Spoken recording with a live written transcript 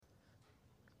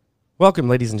Welcome,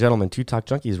 ladies and gentlemen, to Talk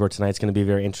Junkies, where tonight's going to be a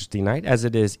very interesting night, as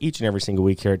it is each and every single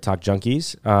week here at Talk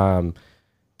Junkies.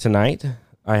 Tonight,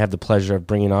 I have the pleasure of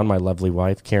bringing on my lovely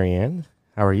wife, Carrie Ann.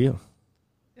 How are you?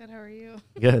 Good, how are you?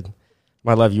 Good.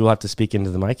 My love, you will have to speak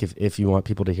into the mic if you want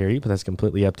people to hear you, but that's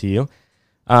completely up to you.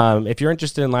 If you're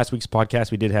interested in last week's podcast,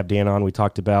 we did have Dan on. We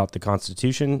talked about the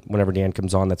Constitution. Whenever Dan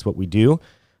comes on, that's what we do.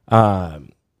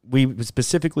 We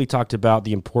specifically talked about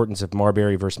the importance of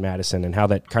Marbury versus Madison and how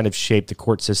that kind of shaped the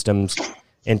court systems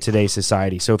in today's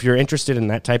society. So if you're interested in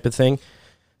that type of thing,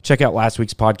 check out last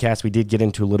week's podcast. We did get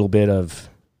into a little bit of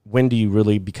when do you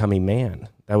really become a man?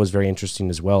 That was very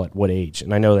interesting as well, at what age?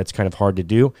 And I know that's kind of hard to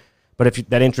do, but if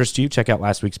that interests you, check out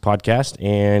last week's podcast.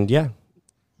 And yeah,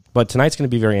 but tonight's going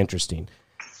to be very interesting.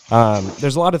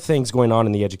 There's a lot of things going on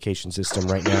in the education system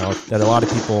right now that a lot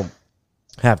of people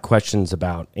have questions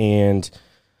about and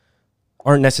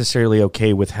aren't necessarily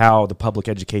okay with how the public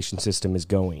education system is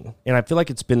going. And I feel like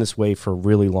it's been this way for a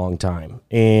really long time.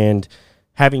 And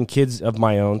having kids of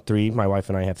my own, 3, my wife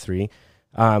and I have 3,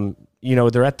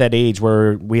 they're at that age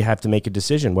where we have to make a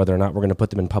decision whether or not we're going to put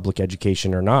them in public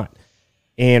education or not.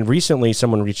 And recently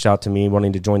someone reached out to me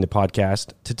wanting to join the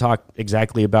podcast to talk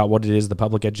exactly about what it is the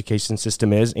public education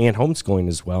system is and homeschooling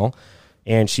as well.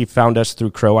 And she found us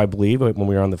through Crow, I believe, when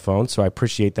we were on the phone. So I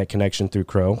appreciate that connection through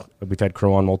Crow. We've had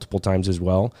Crow on multiple times as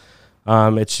well.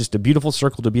 It's just a beautiful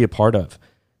circle to be a part of.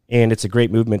 And it's a great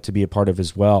movement to be a part of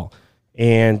as well.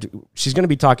 And she's going to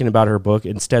be talking about her book,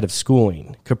 Instead of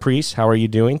Schooling. Caprice, how are you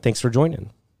doing? Thanks for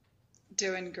joining.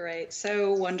 Doing great.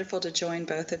 So wonderful to join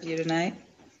both of you tonight.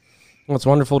 Well, it's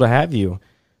wonderful to have you.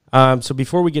 So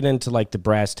before we get into like the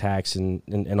brass tacks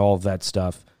and all of that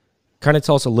stuff, kind of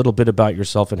tell us a little bit about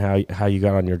yourself and how you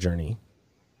got on your journey.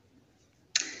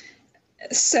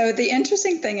 So the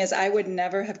interesting thing is I would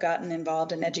never have gotten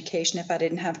involved in education if I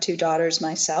didn't have 2 daughters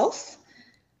myself.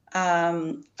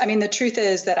 The truth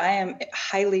is that I am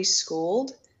highly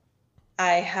schooled.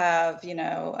 I have,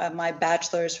 my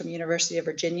bachelor's from University of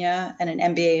Virginia and an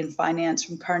MBA in finance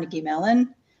from Carnegie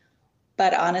Mellon.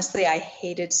 But honestly, I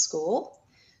hated school.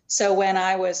 So when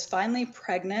I was finally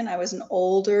pregnant, I was an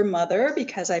older mother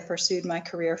because I pursued my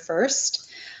career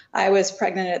first. I was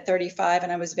pregnant at 35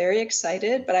 and I was very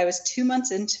excited, but I was 2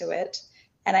 months into it.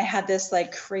 And I had this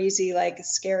crazy,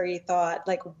 scary thought,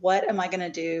 what am I going to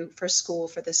do for school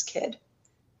for this kid?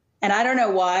 And I don't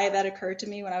know why that occurred to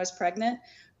me when I was pregnant,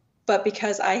 but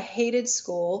because I hated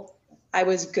school, I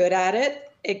was good at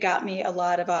it. It got me a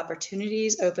lot of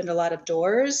opportunities, opened a lot of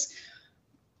doors.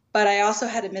 But I also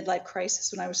had a midlife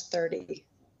crisis when I was 30.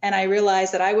 And I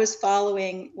realized that I was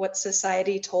following what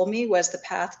society told me was the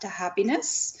path to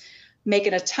happiness,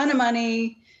 making a ton of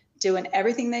money, doing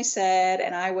everything they said.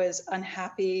 And I was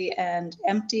unhappy and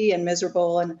empty and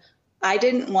miserable. And I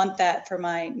didn't want that for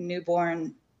my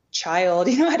newborn child.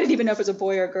 I didn't even know if it was a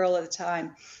boy or a girl at the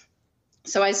time.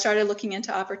 So I started looking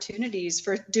into opportunities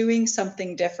for doing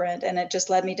something different. And it just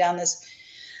led me down this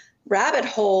rabbit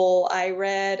hole. I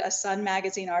read a Sun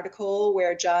magazine article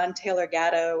where John Taylor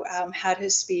Gatto had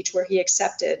his speech where he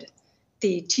accepted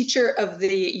the Teacher of the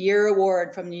Year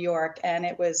award from New York. And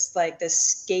it was like this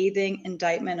scathing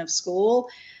indictment of school.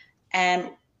 And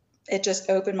it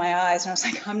just opened my eyes. And I was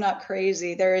like, I'm not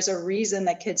crazy. There is a reason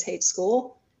that kids hate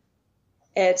school.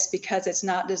 It's because it's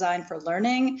not designed for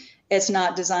learning. It's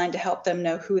not designed to help them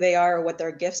know who they are or what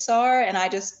their gifts are. And I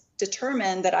just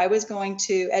determined that I was going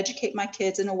to educate my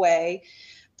kids in a way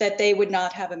that they would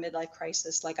not have a midlife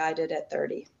crisis like I did at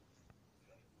 30.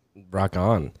 Rock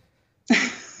on.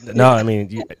 No,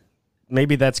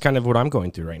 maybe that's kind of what I'm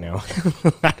going through right now.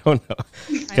 I don't know.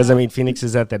 Because, Phoenix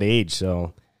is at that age,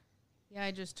 so. Yeah,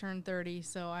 I just turned 30,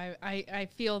 so I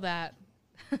feel that.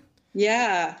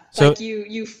 Yeah. So,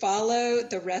 you follow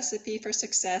the recipe for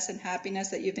success and happiness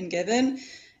that you've been given,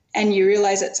 and you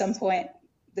realize at some point,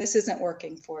 this isn't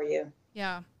working for you.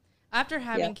 Yeah. After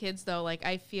having kids, though,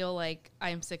 I feel like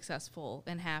I'm successful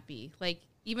and happy.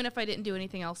 Even if I didn't do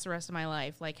anything else the rest of my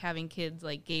life, having kids,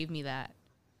 gave me that.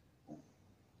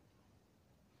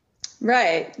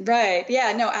 Right.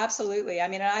 Yeah, no, absolutely.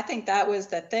 I think that was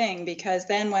the thing, because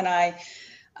then when I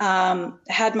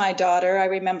had my daughter, I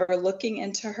remember looking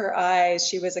into her eyes.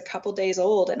 She was a couple days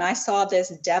old, and I saw this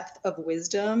depth of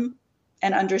wisdom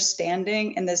and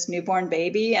understanding in this newborn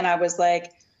baby. And I was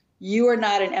like, you are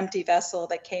not an empty vessel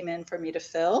that came in for me to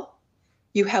fill.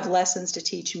 You have lessons to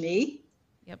teach me.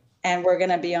 Yep. And we're going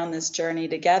to be on this journey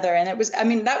together. And it was,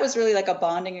 that was really like a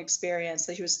bonding experience.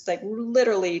 She was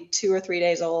literally 2 or 3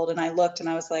 days old. And I looked and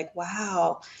I was like,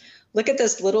 wow, look at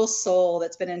this little soul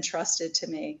that's been entrusted to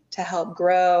me to help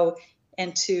grow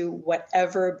into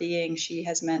whatever being she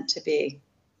has meant to be.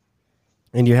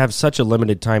 And you have such a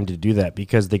limited time to do that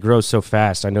because they grow so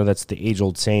fast. I know that's the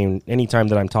age-old saying. Anytime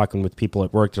that I'm talking with people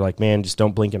at work, they're like, man, just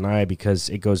don't blink an eye because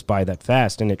it goes by that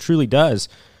fast. And it truly does.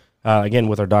 Again,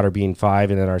 with our daughter being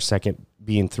 5 and then our second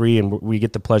being 3, and we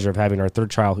get the pleasure of having our third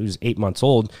child who's 8 months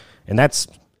old, and that's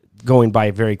going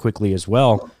by very quickly as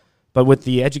well. But with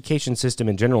the education system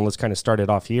in general, let's kind of start it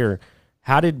off here.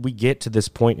 How did we get to this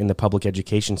point in the public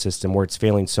education system where it's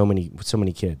failing so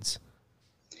many kids?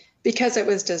 Because it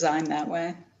was designed that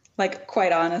way, like,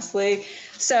 quite honestly.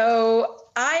 So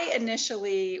I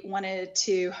initially wanted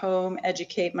to home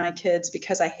educate my kids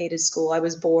because I hated school. I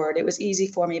was bored. It was easy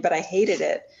for me, but I hated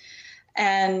it.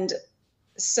 And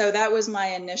so that was my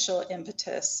initial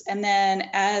impetus. And then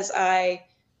as I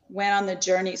went on the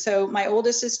journey, so my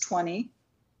oldest is 20.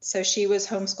 So she was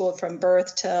homeschooled from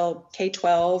birth till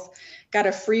K-12, got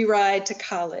a free ride to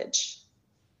college.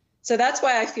 So that's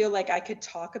why I feel like I could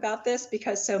talk about this,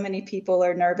 because so many people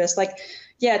are nervous. Like,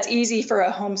 yeah, it's easy for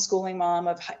a homeschooling mom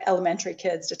of elementary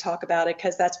kids to talk about it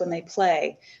because that's when they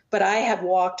play. But I have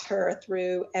walked her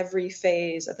through every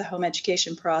phase of the home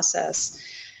education process.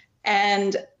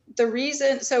 And the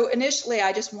reason, so initially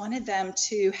I just wanted them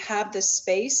to have the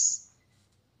space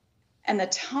and the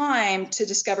time to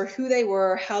discover who they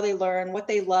were, how they learned, what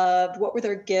they loved, what were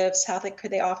their gifts, could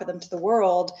they offer them to the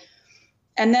world.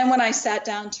 And then when I sat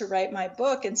down to write my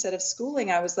book, instead of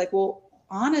schooling, I was like, well,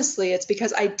 honestly, it's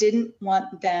because I didn't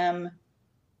want them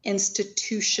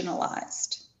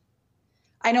institutionalized.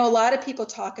 I know a lot of people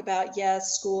talk about,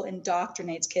 yes, school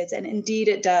indoctrinates kids, and indeed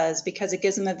it does, because it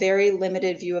gives them a very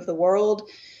limited view of the world,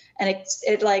 and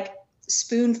it like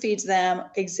spoon feeds them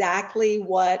exactly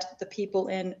what the people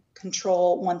in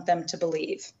control want them to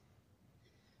believe.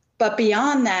 But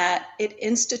beyond that, it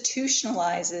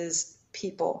institutionalizes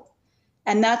people.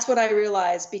 And that's what I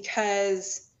realized,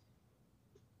 because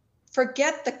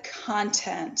forget the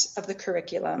content of the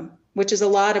curriculum, which is a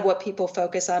lot of what people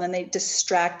focus on, and they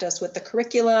distract us with the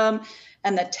curriculum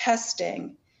and the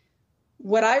testing.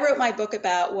 What I wrote my book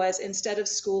about was, instead of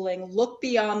schooling, look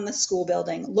beyond the school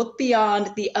building, look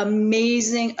beyond the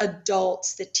amazing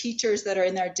adults, the teachers that are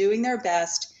in there doing their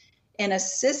best in a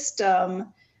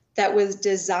system that was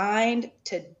designed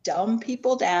to dumb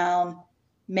people down,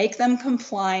 make them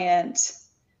compliant,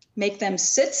 make them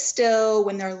sit still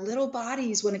when their little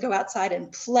bodies want to go outside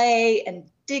and play and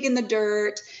dig in the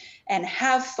dirt and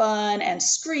have fun and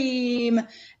scream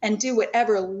and do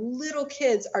whatever little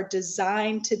kids are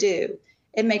designed to do.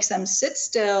 It makes them sit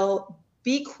still,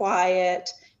 be quiet,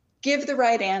 give the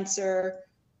right answer,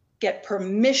 get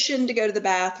permission to go to the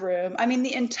bathroom. I mean,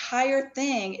 the entire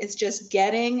thing is just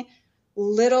getting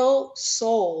little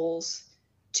souls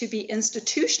to be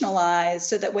institutionalized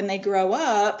so that when they grow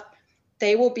up,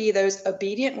 they will be those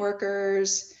obedient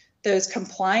workers, those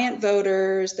compliant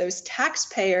voters, those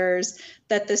taxpayers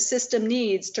that the system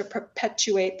needs to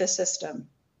perpetuate the system.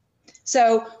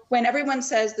 So when everyone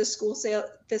says the school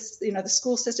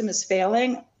system is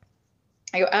failing,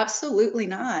 I go, absolutely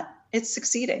not. It's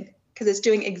succeeding because it's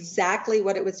doing exactly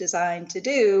what it was designed to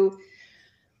do.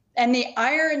 And the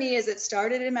irony is, it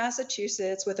started in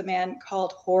Massachusetts with a man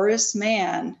called Horace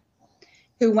Mann,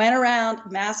 who went around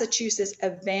Massachusetts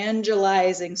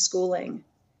evangelizing schooling.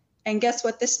 And guess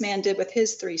what this man did with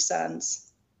his 3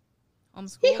 sons?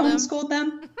 He homeschooled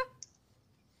them.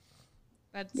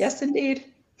 Yes, indeed.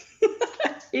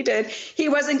 He did. He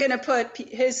wasn't going to put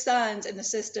his sons in the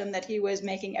system that he was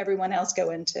making everyone else go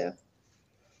into.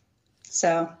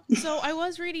 So I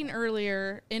was reading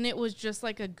earlier, and it was just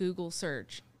like a Google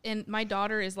search. And my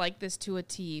daughter is like this to a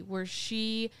T, where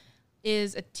she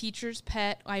is a teacher's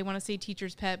pet. I want to say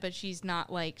teacher's pet, but she's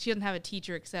not, like, she doesn't have a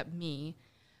teacher except me.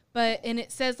 And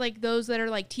it says, like, those that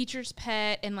are like teacher's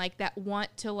pet and like that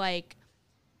want to like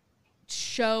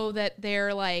show that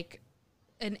they're like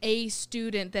an A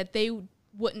student, that they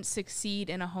wouldn't succeed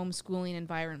in a homeschooling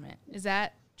environment. Is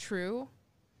that true?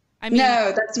 I mean,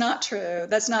 no, that's not true.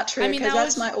 That's not true, because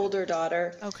that's my older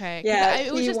daughter. Okay. Yeah,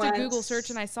 it was just a Google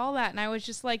search, and I saw that, and I was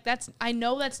just like, I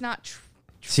know that's not true.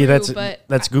 See,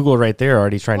 that's Google right there,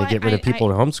 already trying to get rid of people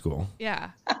to homeschool. Yeah.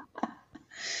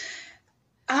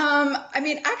 I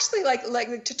mean, actually, like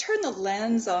to turn the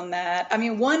lens on that, I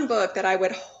mean, one book that I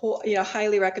would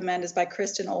highly recommend is by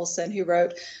Kristen Olson, who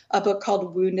wrote a book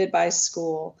called Wounded by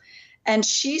School. And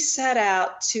she set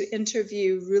out to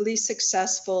interview really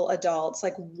successful adults,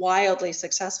 like wildly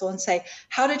successful, and say,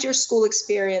 how did your school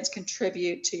experience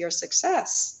contribute to your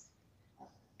success?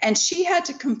 And she had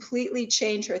to completely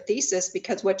change her thesis,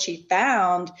 because what she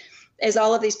found is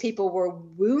all of these people were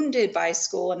wounded by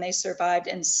school and they survived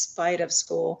in spite of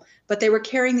school, but they were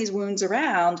carrying these wounds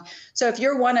around. So if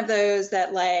you're one of those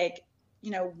that like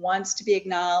wants to be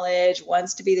acknowledged,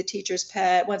 wants to be the teacher's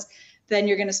pet, then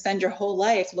you're going to spend your whole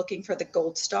life looking for the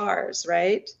gold stars,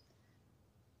 right?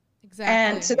 Exactly.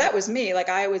 And so that was me. Like,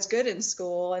 I was good in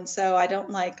school, and so I don't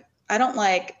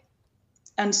like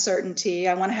uncertainty.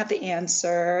 I want to have the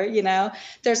answer.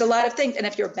 There's a lot of things, and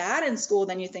if you're bad in school,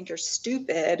 then you think you're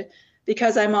stupid.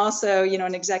 Because I'm also,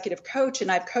 an executive coach,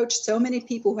 and I've coached so many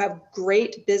people who have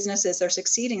great businesses. They're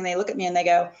succeeding, and they look at me and they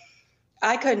go,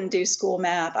 I couldn't do school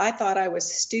math. I thought I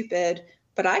was stupid,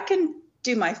 but I can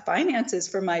do my finances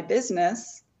for my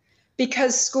business,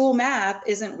 because school math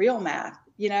isn't real math.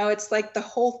 It's like the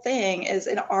whole thing is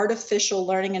an artificial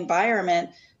learning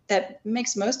environment that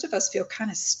makes most of us feel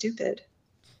kind of stupid.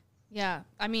 Yeah.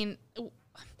 I mean,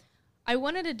 I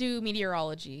wanted to do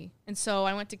meteorology, and so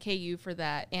I went to KU for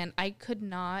that, and I could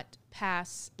not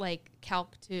pass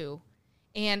Calc 2,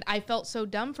 and I felt so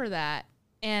dumb for that.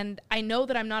 And I know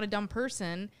that I'm not a dumb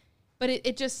person, but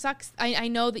it just sucks. I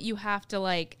know that you have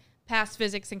to pass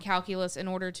physics and calculus in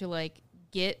order to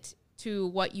get to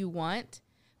what you want.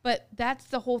 But that's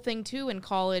the whole thing too in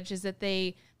college, is that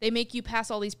they make you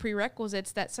pass all these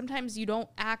prerequisites that sometimes you don't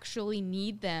actually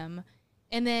need them.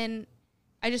 And then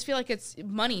I just feel like it's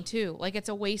money too. It's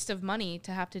a waste of money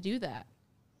to have to do that.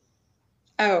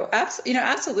 Oh,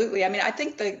 absolutely. I mean, I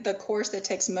think the course that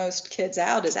takes most kids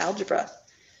out is algebra.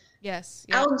 Yes.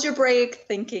 Yep. Algebraic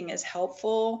thinking is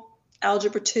helpful.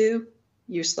 Algebra 2,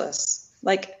 useless.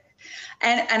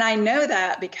 And I know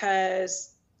that because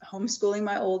homeschooling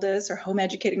my oldest, or home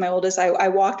educating my oldest, I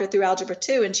walked her through Algebra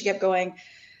 2, and she kept going,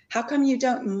 how come you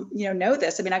don't, know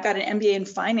this? I mean, I got an MBA in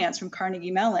finance from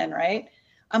Carnegie Mellon, right?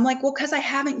 I'm like, well, because I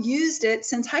haven't used it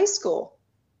since high school.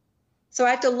 So I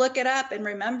have to look it up and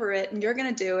remember it, and you're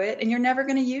going to do it, and you're never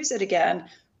going to use it again.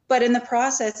 But in the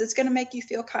process, it's going to make you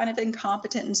feel kind of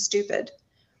incompetent and stupid.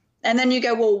 And then you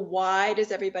go, well, why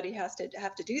does everybody have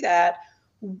to do that?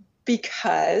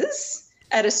 Because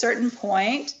at a certain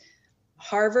point,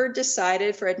 Harvard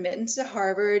decided for admittance to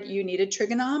Harvard, you needed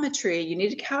trigonometry, you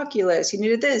needed calculus, you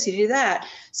needed this, you needed that.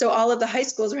 So all of the high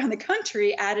schools around the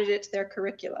country added it to their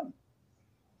curriculum.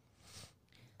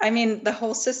 I mean, the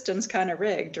whole system's kind of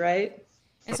rigged, right?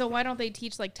 And so why don't they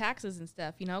teach taxes and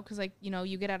stuff, because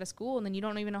you get out of school and then you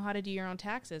don't even know how to do your own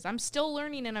taxes. I'm still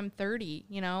learning, and I'm 30,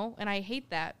 and I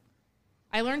hate that.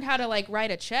 I learned how to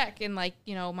write a check in my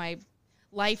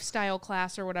lifestyle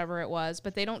class or whatever it was,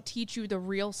 but they don't teach you the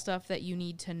real stuff that you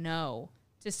need to know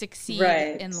to succeed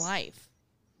in life.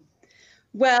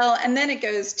 Well, and then it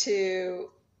goes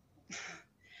to,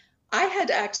 I had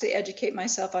to actually educate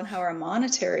myself on how our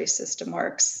monetary system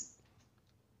works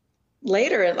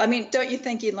later. I mean, don't you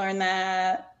think you learn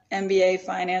that? MBA,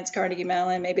 finance, Carnegie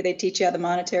Mellon, maybe they teach you how the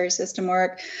monetary system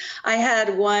works. I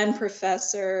had one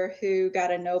professor who got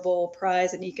a Nobel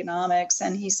Prize in economics,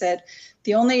 and he said,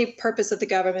 the only purpose of the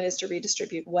government is to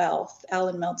redistribute wealth.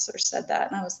 Alan Meltzer said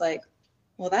that. And I was like,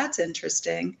 well, that's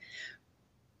interesting.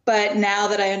 But now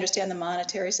that I understand the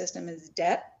monetary system is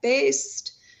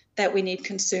debt-based, that we need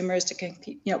consumers to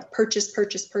compete, purchase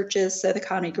so the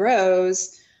economy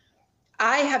grows,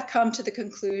 I have come to the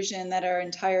conclusion that our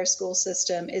entire school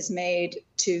system is made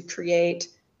to create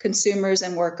consumers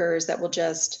and workers that will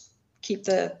just keep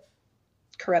the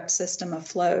corrupt system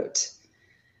afloat.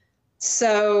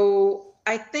 So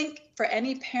I think for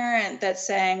any parent that's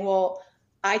saying, well,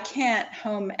 I can't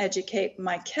home educate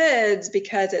my kids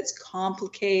because it's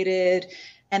complicated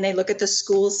and they look at the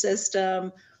school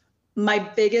system, my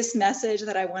biggest message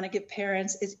that I want to give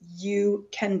parents is you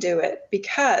can do it,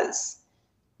 because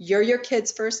you're your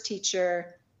kid's first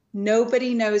teacher.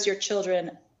 Nobody knows your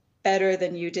children better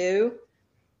than you do.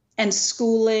 And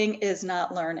schooling is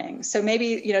not learning. So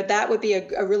maybe, that would be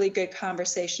a really good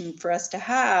conversation for us to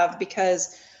have,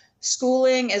 because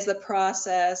schooling is the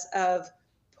process of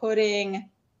putting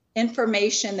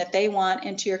information that they want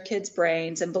into your kids'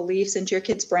 brains and beliefs into your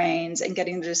kids' brains, and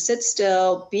getting them to sit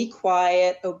still, be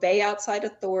quiet, obey outside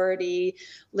authority,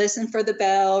 listen for the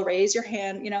bell, raise your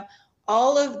hand,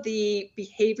 all of the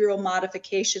behavioral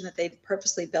modification that they've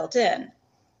purposely built in.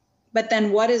 But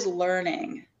then what is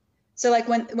learning? So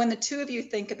when the two of you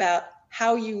think about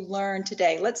how you learn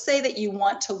today, let's say that you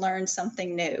want to learn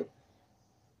something new.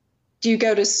 Do you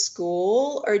go to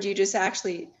school, or do you just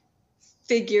actually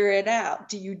figure it out?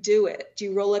 Do you do it? Do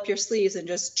you roll up your sleeves and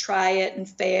just try it and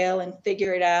fail and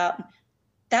figure it out?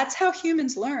 That's how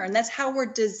humans learn. That's how we're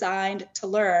designed to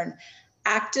learn.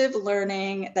 Active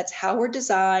learning, that's how we're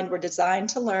designed. We're designed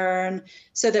to learn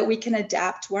so that we can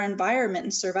adapt to our environment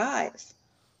and survive.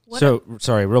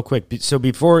 Sorry, real quick. So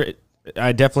before,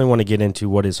 I definitely want to get into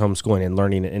what is homeschooling and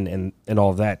learning and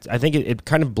all of that. I think it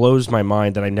kind of blows my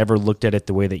mind that I never looked at it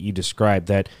the way that you described,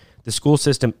 that the school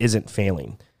system isn't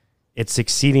failing. It's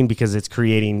succeeding because it's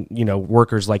creating,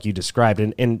 workers like you described.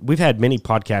 And we've had many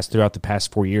podcasts throughout the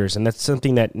past 4 years, and that's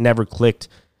something that never clicked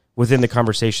within the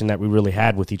conversation that we really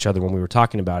had with each other when we were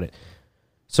talking about it.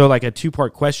 So like a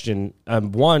two-part question.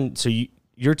 One, so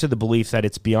you're to the belief that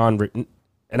it's beyond,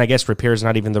 and I guess repair is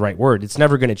not even the right word. It's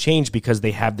never going to change because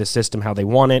they have the system how they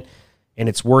want it, and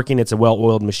it's working. It's a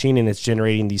well-oiled machine, and it's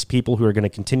generating these people who are going to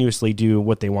continuously do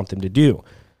what they want them to do.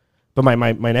 But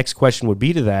my next question would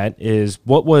be to that is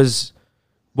what was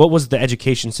the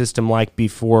education system like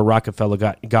before Rockefeller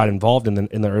got involved in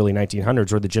the early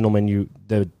 1900s, or the gentleman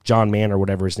the John Mann or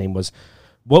whatever his name was?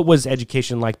 What was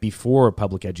education like before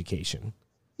public education?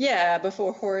 Yeah,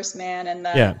 before Horace Mann and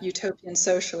the utopian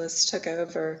socialists took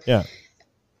over. Yeah.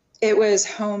 It was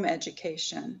home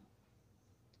education.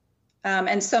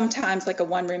 And sometimes like a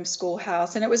one-room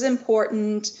schoolhouse. And it was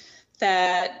important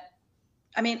that,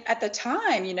 at the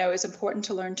time, it was important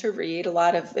to learn to read. A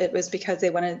lot of it was because they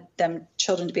wanted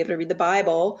children to be able to read the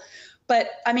Bible. But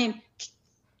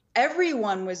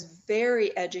everyone was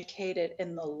very educated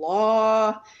in the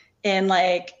law and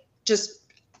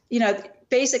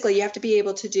basically you have to be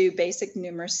able to do basic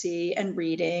numeracy and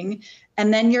reading.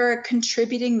 And then you're a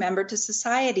contributing member to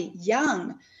society,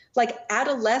 young. Like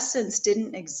adolescence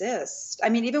didn't exist.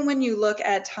 Even when you look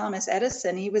at Thomas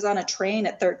Edison, he was on a train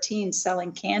at 13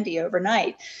 selling candy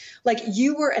overnight. Like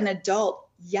you were an adult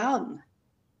young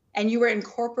and you were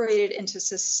incorporated into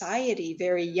society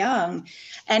very young.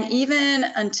 And even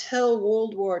until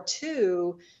World War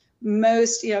II,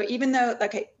 most, even though,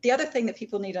 the other thing that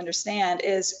people need to understand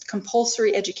is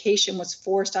compulsory education was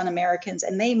forced on Americans,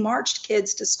 and they marched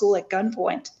kids to school at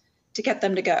gunpoint to get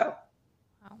them to go.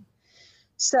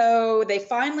 So they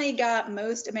finally got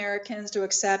most Americans to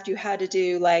accept you had to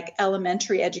do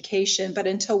elementary education. But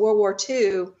until World War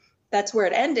II, that's where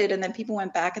it ended. And then people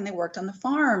went back and they worked on the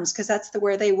farms because that's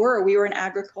where they were. We were an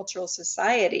agricultural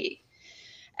society.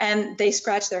 And they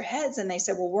scratched their heads and they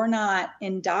said, well, we're not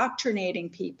indoctrinating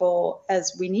people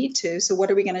as we need to. So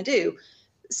what are we going to do?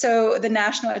 So the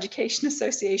National Education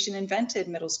Association invented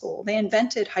middle school. They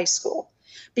invented high school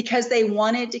because they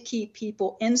wanted to keep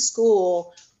people in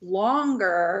school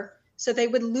longer so they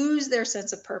would lose their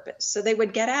sense of purpose. So they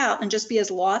would get out and just be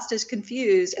as lost, as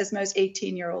confused as most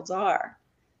 18-year-olds are.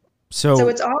 So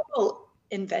it's all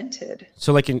invented.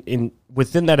 So in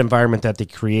within that environment that they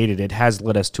created, it has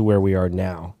led us to where we are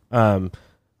now. And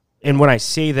when I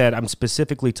say that, I'm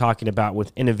specifically talking about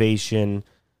with innovation,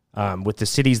 with the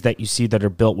cities that you see that are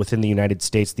built within the United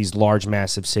States, these large,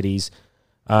 massive cities.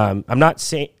 I'm not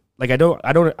saying,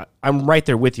 I'm right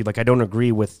there with you. I don't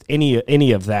agree with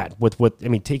any of that with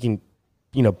taking,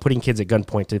 putting kids at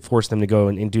gunpoint to force them to go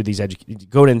and do these,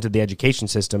 go into the education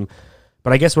system.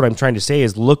 But I guess what I'm trying to say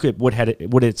is look at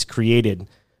what it's created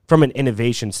from an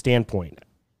innovation standpoint.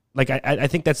 I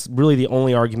think that's really the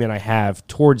only argument I have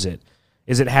towards it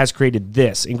is it has created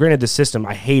this. And granted, the system,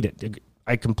 I hate it.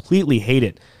 I completely hate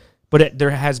it. But there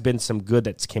has been some good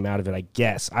that's came out of it, I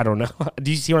guess. I don't know.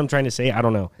 Do you see what I'm trying to say? I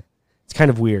don't know. It's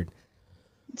kind of weird.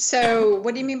 So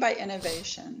what do you mean by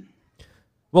innovation?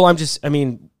 Well,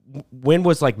 when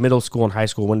was middle school and high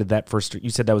school? When did that first, you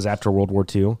said that was after World War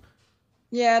II?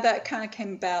 Yeah, that kind of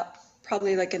came about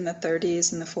probably in the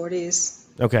 30s and the 40s.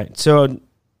 Okay. So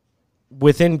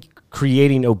within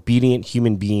creating obedient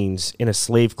human beings in a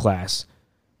slave class,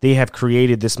 they have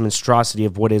created this monstrosity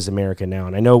of what is America now.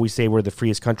 And I know we say we're the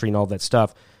freest country and all that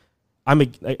stuff. I'm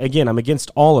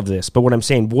against all of this, but what I'm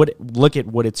saying, look at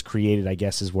what it's created, I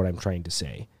guess, is what I'm trying to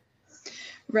say.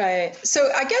 Right. So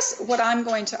I guess what I'm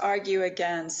going to argue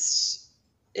against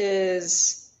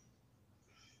is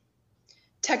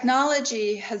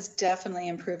technology has definitely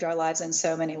improved our lives in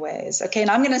so many ways. Okay. And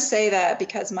I'm going to say that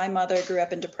because my mother grew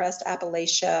up in depressed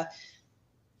Appalachia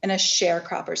in a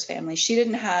sharecropper's family. She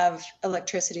didn't have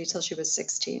electricity till she was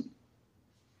 16.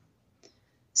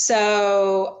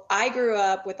 So I grew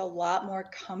up with a lot more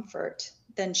comfort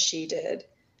than she did.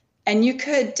 And you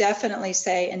could definitely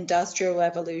say industrial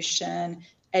revolution,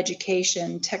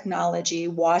 education, technology,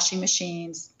 washing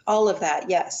machines, all of that,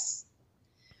 yes.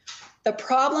 The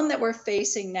problem that we're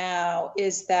facing now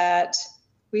is that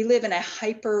we live in a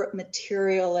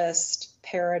hyper-materialist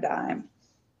paradigm,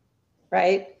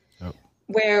 right? Yep.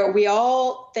 Where we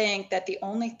all think that the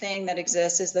only thing that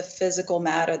exists is the physical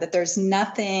matter, that there's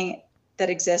nothing that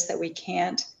exists that we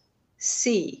can't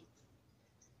see.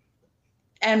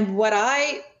 And what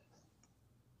I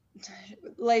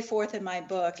lay forth in my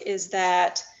book is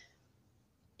that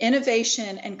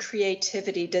innovation and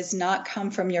creativity does not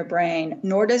come from your brain,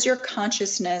 nor does your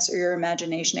consciousness or your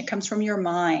imagination. It comes from your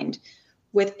mind,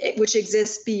 which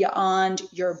exists beyond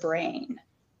your brain.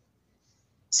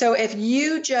 So if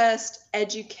you just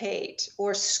educate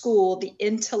or school the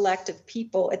intellect of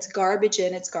people, it's garbage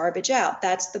in, it's garbage out.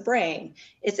 That's the brain.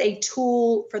 It's a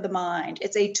tool for the mind.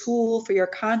 It's a tool for your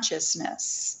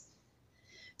consciousness.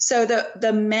 So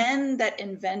the men that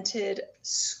invented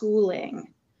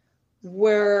schooling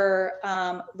were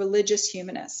religious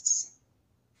humanists.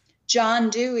 John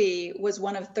Dewey was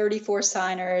one of 34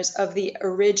 signers of the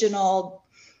original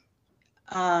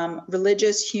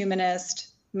religious humanist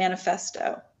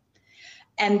manifesto.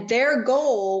 And their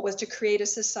goal was to create a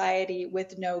society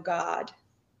with no God.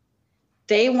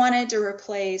 They wanted to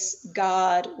replace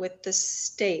God with the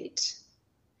state.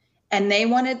 And they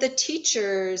wanted the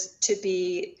teachers to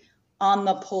be on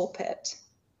the pulpit.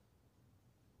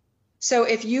 So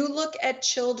if you look at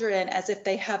children as if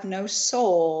they have no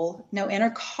soul, no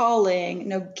inner calling,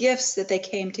 no gifts that they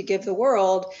came to give the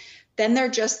world, then they're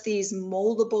just these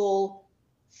moldable,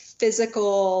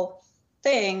 physical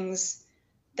things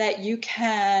that you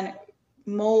can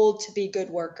mold to be good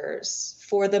workers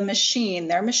for the machine,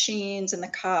 their machines and the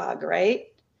cog, right?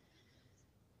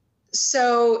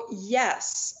 So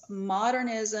yes,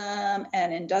 modernism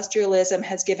and industrialism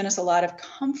has given us a lot of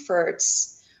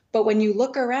comforts, but when you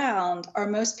look around, are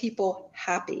most people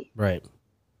happy? Right.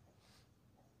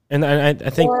 And I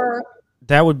think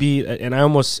that would be, and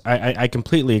I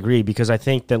completely agree, because I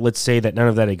think that, let's say that none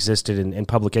of that existed and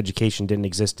public education didn't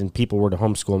exist and people were to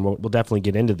homeschool, and we'll definitely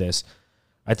get into this.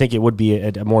 I think it would be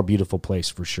a more beautiful place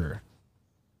for sure.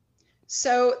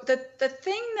 So the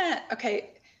thing that,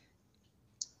 okay,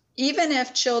 even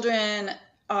if children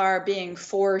are being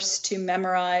forced to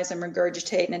memorize and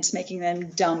regurgitate and it's making them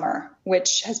dumber,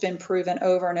 which has been proven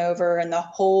over and over, and the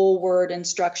whole word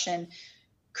instruction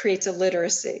creates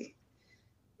illiteracy.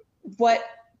 What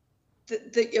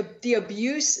the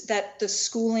abuse that the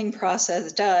schooling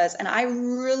process does, and I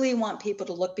really want people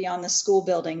to look beyond the school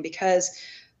building, because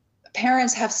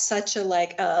parents have such a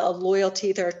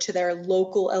loyalty to their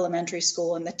local elementary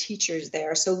school and the teachers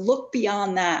there. So look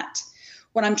beyond that.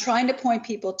 What I'm trying to point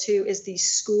people to is the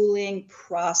schooling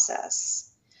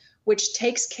process, which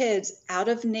takes kids out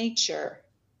of nature,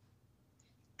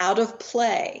 out of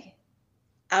play,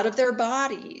 out of their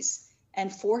bodies,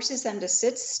 and forces them to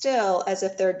sit still as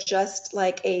if they're just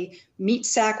like a meat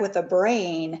sack with a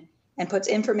brain, and puts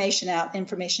information out,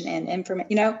 information in,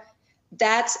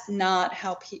 that's not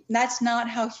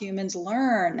how humans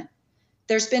learn.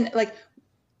 There's been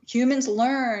humans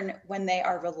learn when they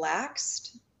are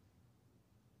relaxed,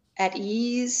 at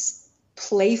ease,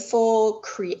 playful,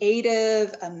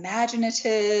 creative,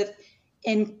 imaginative,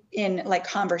 in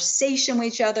conversation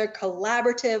with each other,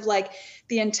 collaborative.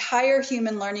 The entire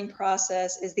human learning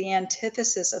process is the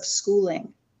antithesis of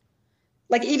schooling.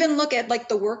 Even look at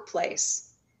the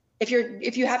workplace. If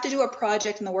you have to do a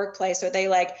project in the workplace, or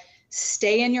they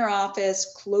stay in your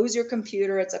office, close your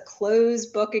computer, it's a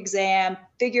closed book exam,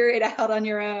 figure it out on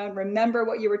your own, remember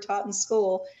what you were taught in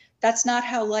school. That's not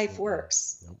how life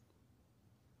works. Nope.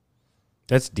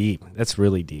 That's deep. That's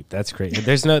really deep. That's great.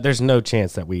 There's no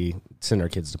chance that we send our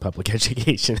kids to public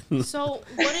education. So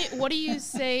what do you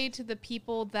say to the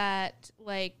people that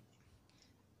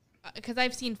because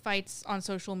I've seen fights on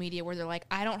social media where they're like,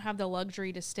 I don't have the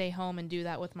luxury to stay home and do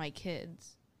that with my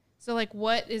kids. So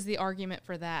what is the argument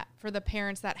for that, for the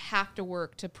parents that have to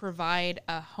work to provide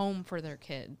a home for their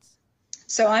kids?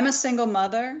 So I'm a single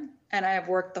mother, and I have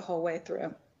worked the whole way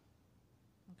through.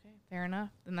 Fair enough.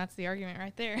 Then that's the argument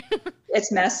right there.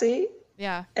 It's messy.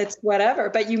 Yeah. It's whatever,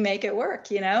 but you make it work,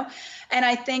 And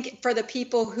I think for the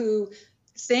people who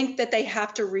think that they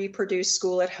have to reproduce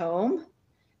school at home,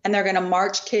 and they're going to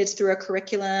march kids through a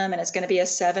curriculum, and it's going to be a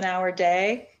 7-hour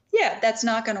day, yeah, that's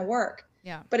not going to work.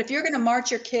 Yeah. But if you're going to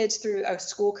march your kids through a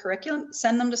school curriculum,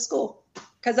 send them to school,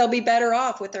 because they'll be better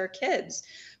off with their kids.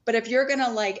 But if you're going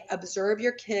to observe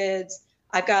your kids,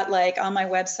 I've got on my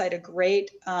website a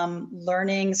great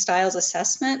learning styles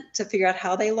assessment to figure out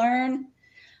how they learn.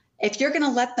 If you're going to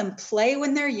let them play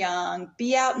when they're young,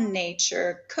 be out in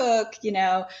nature, cook,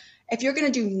 if you're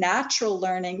going to do natural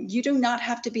learning, you do not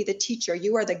have to be the teacher.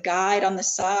 You are the guide on the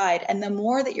side. And the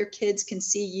more that your kids can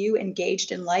see you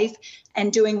engaged in life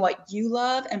and doing what you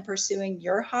love and pursuing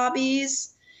your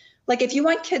hobbies, if you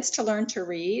want kids to learn to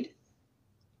read,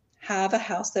 have a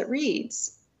house that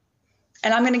reads.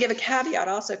 And I'm going to give a caveat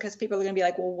also, because people are going to be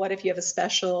like, well, what if you have a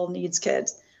special needs kid?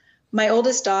 My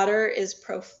oldest daughter is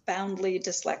profoundly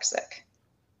dyslexic,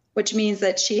 which means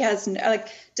that she has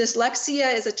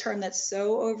dyslexia is a term that's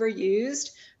so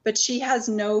overused, but she has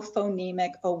no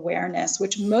phonemic awareness,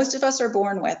 which most of us are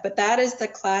born with. But that is the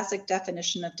classic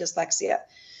definition of dyslexia.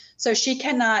 So she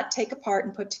cannot take apart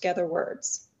and put together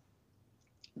words.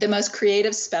 The most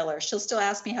creative speller. She'll still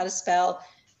ask me how to spell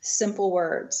simple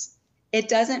words. It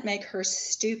doesn't make her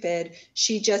stupid.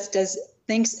 She just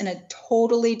thinks in a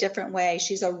totally different way.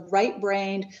 She's a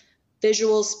right-brained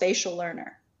visual spatial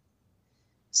learner.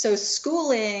 So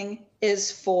schooling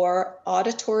is for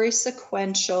auditory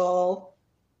sequential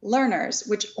learners,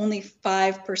 which only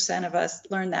 5% of us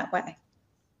learn that way.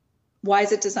 Why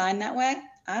is it designed that way?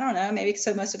 I don't know. Maybe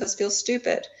so most of us feel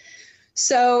stupid.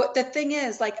 So the thing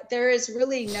is, like, there is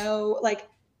really no, like,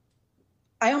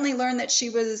 I only learned that she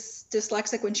was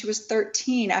dyslexic when she was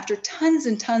 13 after tons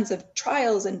and tons of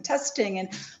trials and testing. And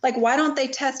like, why don't they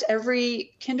test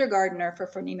every kindergartner for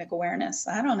phonemic awareness?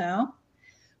 I don't know.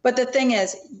 But the thing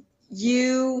is,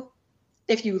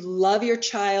 if you love your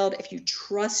child, if you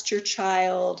trust your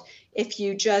child, if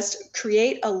you just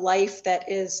create a life that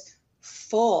is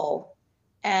full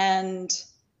and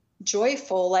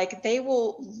joyful, like they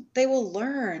will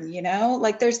learn,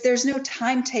 like there's no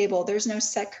timetable, there's no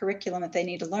set curriculum that they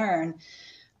need to learn.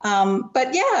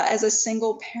 But yeah, as a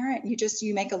single parent,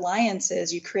 you make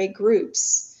alliances, you create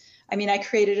groups. I mean, I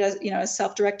created a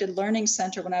self-directed learning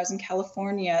center when I was in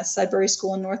California, Sudbury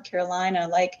School in North Carolina,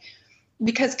 like,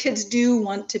 because kids do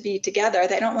want to be together.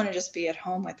 They don't want to just be at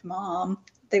home with mom.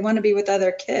 They want to be with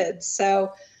other kids.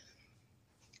 So,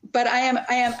 but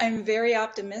I'm very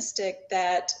optimistic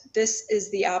that this is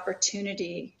the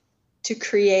opportunity to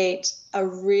create a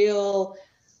real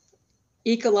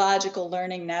ecological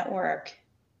learning network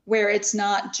where it's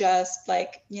not just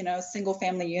like, single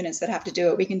family units that have to do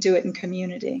it. We can do it in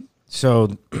community.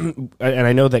 So, and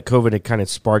I know that COVID had kind of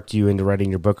sparked you into writing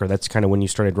your book, or that's kind of when you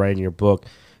started writing your book.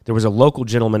 There was a local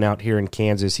gentleman out here in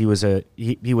Kansas. He was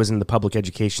he was in the public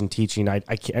education teaching. I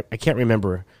can't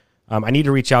remember. I need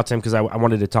to reach out to him because I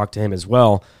wanted to talk to him as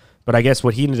well. But I guess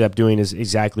what he ended up doing is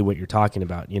exactly what you're talking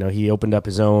about. He opened up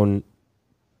his own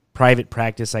private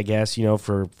practice, I guess,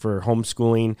 for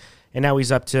homeschooling. And now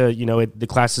he's up to, the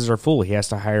classes are full. He has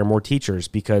to hire more teachers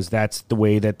because that's the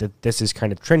way that this is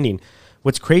kind of trending.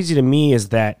 What's crazy to me is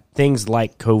that things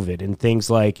like COVID and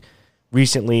things like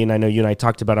recently, and I know you and I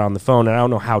talked about it on the phone, and I don't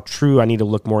know how true, I need to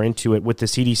look more into it with the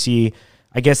CDC.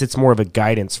 I guess it's more of a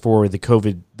guidance for the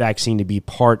COVID vaccine to be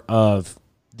part of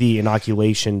the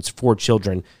inoculations for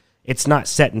children. It's not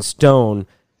set in stone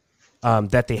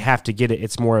that they have to get it.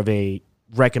 It's more of a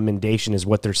recommendation is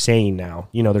what they're saying now.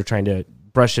 They're trying to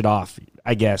brush it off,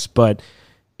 I guess. But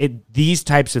these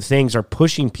types of things are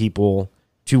pushing people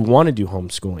to want to do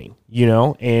homeschooling,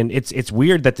 and it's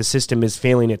weird that the system is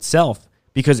failing itself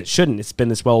because it shouldn't. It's been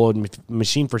this well-oiled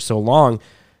machine for so long.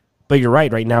 But you're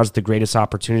right. Right now is the greatest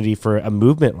opportunity for a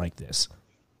movement like this.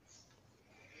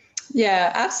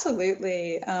 Yeah,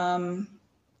 absolutely. And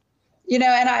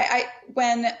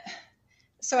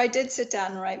I did sit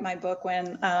down and write my book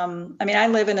when, I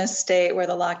live in a state where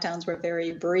the lockdowns were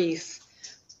very brief,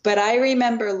 but I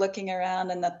remember looking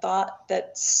around, and the thought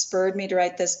that spurred me to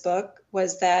write this book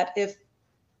was that if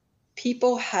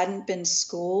people hadn't been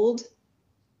schooled,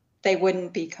 they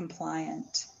wouldn't be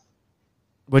compliant.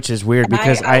 Which is weird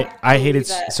because I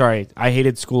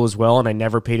hated school as well, and I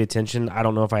never paid attention. I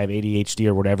don't know if I have ADHD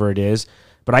or whatever it is,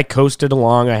 but I coasted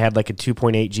along. I had like a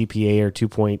 2.8 GPA or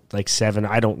 2.7.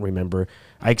 I don't remember.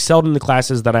 I excelled in the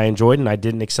classes that I enjoyed, and I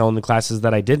didn't excel in the classes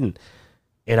that I didn't.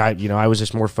 And I was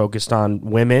just more focused on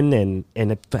women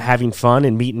and having fun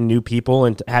and meeting new people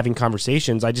and having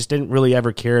conversations. I just didn't really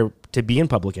ever care to be in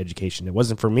public education. It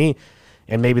wasn't for me,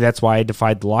 and maybe that's why I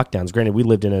defied the lockdowns. Granted, we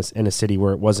lived in a city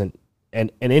where it wasn't in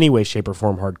any way, shape, or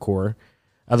form hardcore,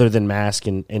 other than mask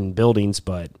and buildings.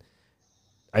 But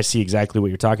I see exactly what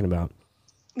you're talking about.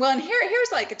 Well, and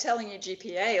here's like telling you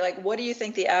GPA. Like, what do you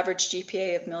think the average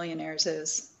GPA of millionaires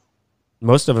is?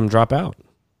 Most of them drop out.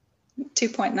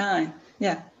 2.9.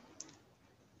 Yeah.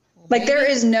 Like, there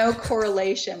is no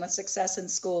correlation with success in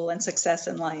school and success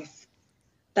in life.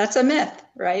 That's a myth,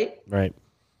 right? Right.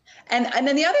 And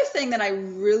then the other thing that I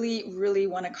really, really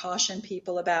want to caution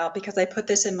people about, because I put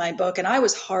this in my book, and I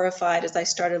was horrified as I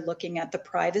started looking at the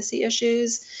privacy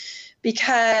issues,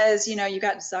 because, you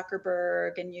got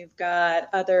Zuckerberg and you've got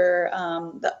other,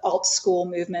 the alt school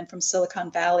movement from Silicon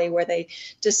Valley, where they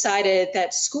decided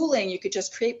that schooling, you could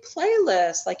just create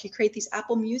playlists, like you create these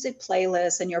Apple Music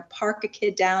playlists and you park a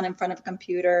kid down in front of a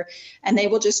computer and they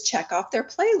will just check off their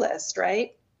playlist,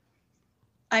 right?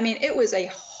 I mean, it was a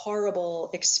horrible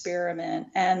experiment.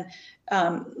 And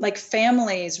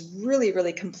families really,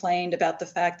 really complained about the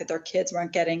fact that their kids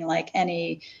weren't getting like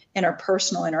any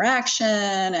interpersonal interaction,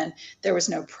 and there was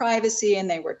no privacy, and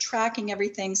they were tracking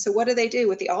everything. So what do they do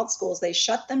with the alt schools? They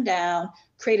shut them down,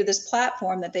 created this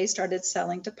platform that they started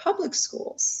selling to public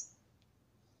schools.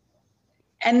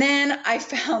 And then I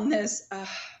found this,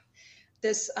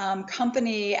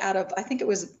 company out of, I think it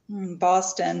was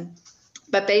Boston.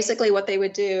 But basically what they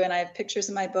would do, and I have pictures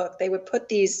in my book, they would put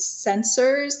these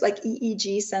sensors, like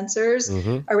EEG sensors,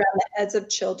 around the heads of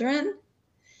children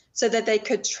so that they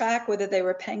could track whether they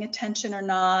were paying attention or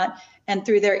not. And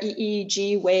through their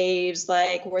EEG waves,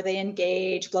 like were they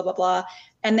engaged, blah, blah, blah.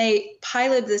 And they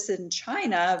piloted this in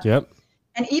China. Yep.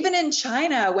 And even in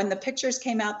China, when the pictures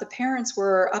came out, the parents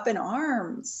were up in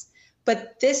arms.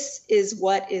 But this is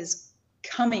what is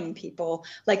coming, people.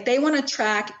 Like, they want to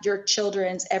track your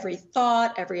children's every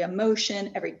thought, every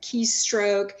emotion, every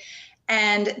keystroke.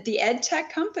 And the ed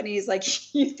tech companies,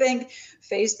 like you think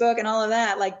Facebook and all of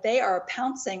that, like they are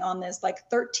pouncing on this like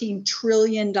 $13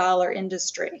 trillion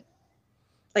industry.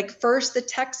 Like, first the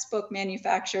textbook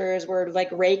manufacturers were like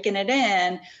raking it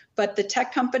in, but the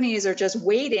tech companies are just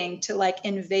waiting to like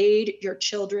invade your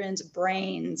children's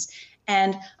brains.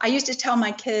 And I used to tell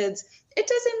my kids, it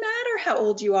doesn't matter how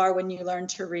old you are when you learn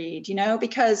to read, you know,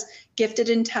 because gifted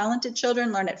and talented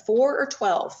children learn at 4 or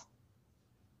 12,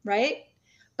 right?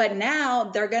 But now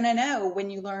they're going to know when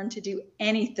you learn to do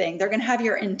anything. They're going to have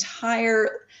your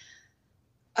entire,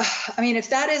 I mean, if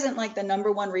that isn't like the number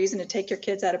one reason to take your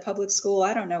kids out of public school,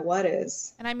 I don't know what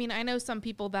is. And I mean, I know some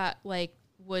people that like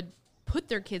would put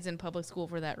their kids in public school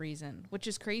for that reason, which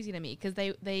is crazy to me because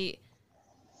they,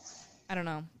 I don't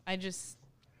know.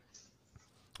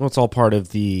 Well, it's all part of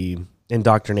the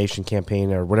indoctrination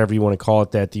campaign or whatever you want to call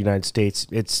it that the United States,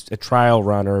 it's a trial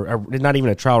run or not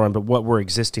even a trial run, but what we're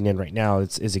existing in right now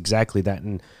is exactly that.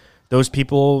 And those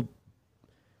people,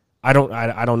 I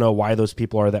don't know why those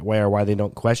people are that way or why they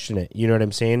don't question it. You know what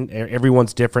I'm saying?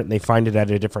 Everyone's different and they find it at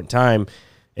a different time.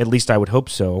 At least I would hope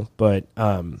so. But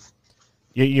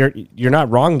you're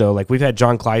not wrong though. Like, we've had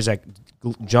John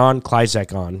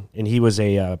Kleizak on, and he was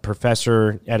a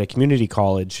professor at a community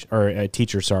college, or a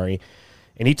teacher, sorry,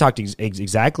 and he talked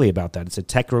exactly about that. It's a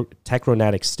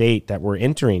techronatic state that we're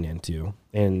entering into,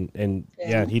 and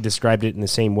yeah, he described it in the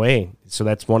same way. So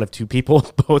that's one of two people,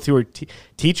 both who are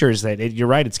teachers, that you're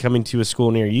right, it's coming to a school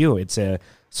near you. It's a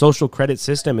social credit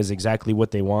system is exactly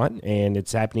what they want, and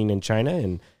it's happening in China,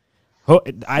 and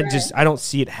I don't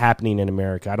see it happening in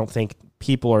America. I don't think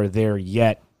people are there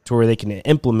yet to where they can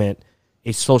implement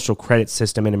a social credit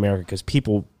system in America, because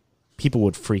people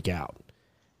would freak out.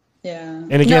 Yeah.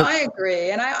 And again, no, I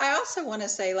agree. And I also want to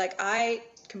say, like, I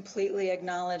completely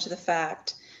acknowledge the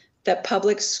fact that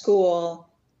public school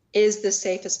is the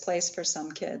safest place for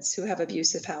some kids who have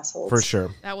abusive households. For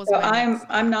sure. That was so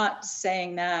I'm not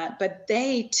saying that, but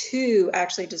they too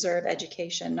actually deserve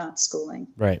education, not schooling.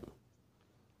 Right.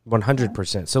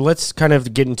 100%. So let's kind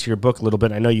of get into your book a little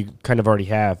bit. I know you kind of already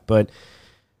have, but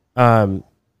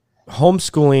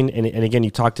homeschooling, and again, you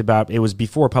talked about it was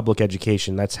before public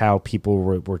education. That's how people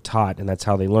were taught, and that's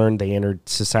how they learned. They entered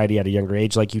society at a younger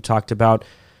age, like you talked about.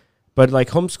 But like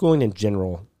homeschooling in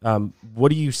general, what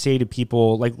do you say to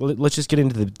people? Like, let's just get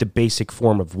into the basic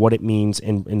form of what it means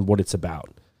and what it's about.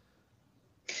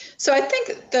 So I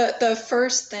think the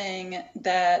first thing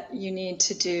that you need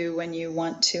to do when you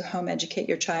want to home educate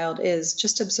your child is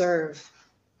just observe.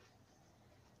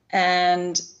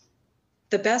 And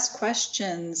the best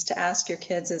questions to ask your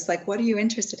kids is like, what are you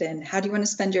interested in? How do you want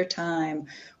to spend your time?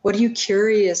 What are you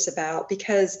curious about?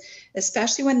 Because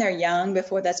especially when they're young,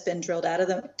 before that's been drilled out of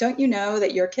them, don't you know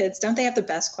that your kids, don't they have the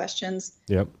best questions?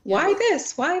 Yep. Why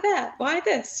this? Why that? Why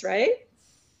this? Right?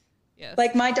 Yes.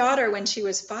 Like my daughter, when she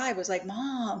was 5, was like,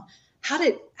 Mom, how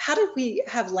did we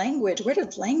have language? Where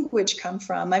did language come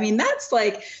from? I mean, that's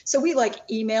like, so we like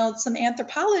emailed some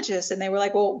anthropologists and they were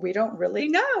like, well, we don't really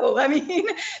know. I mean,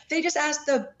 they just asked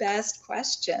the best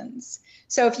questions.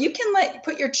 So if you can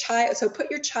put your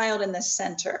child in the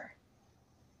center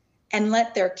and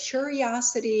let their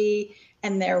curiosity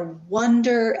and their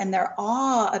wonder and their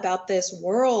awe about this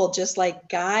world just like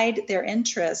guide their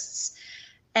interests.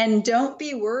 And don't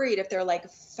be worried if they're like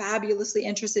fabulously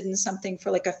interested in something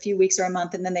for like a few weeks or a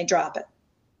month and then they drop it.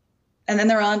 And then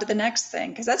they're on to the next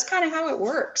thing, because that's kind of how it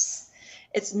works.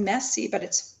 It's messy, but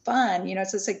it's fun. You know,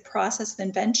 it's this like process of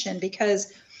invention,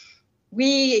 because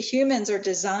we humans are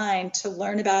designed to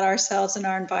learn about ourselves and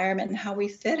our environment and how we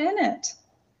fit in it.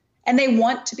 And they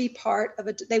want to be part of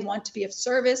it. They want to be of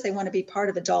service. They want to be part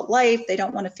of adult life. They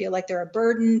don't want to feel like they're a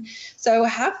burden. So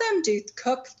have them teach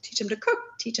them to cook,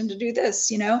 teach them to do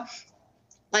this, you know,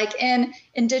 like in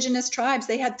indigenous tribes,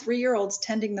 they had 3-year-olds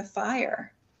tending the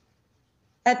fire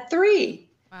at 3.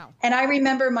 Wow. And I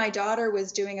remember my daughter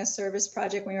was doing a service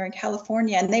project when we were in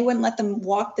California, and they wouldn't let them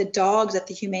walk the dogs at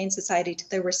the Humane Society till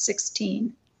they were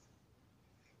 16.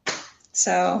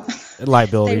 So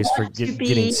liabilities for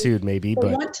getting sued, maybe.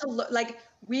 But want to like,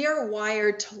 we are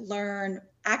wired to learn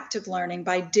active learning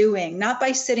by doing, not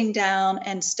by sitting down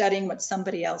and studying what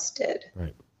somebody else did.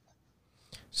 Right.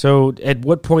 So at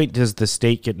what point does the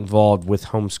state get involved with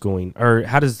homeschooling, or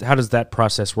how does that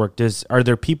process work? Are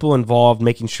there people involved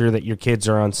making sure that your kids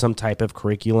are on some type of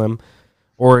curriculum,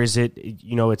 or is it,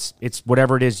 it's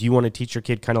whatever it is you want to teach your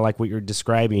kid, kind of like what you're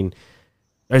describing?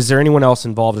 Is there anyone else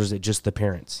involved, or is it just the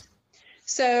parents?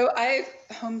 So I've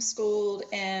homeschooled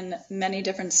in many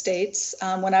different states.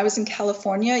 When I was in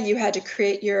California, you had to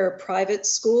create your private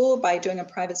school by doing a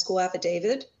private school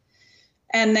affidavit.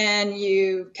 And then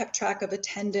you kept track of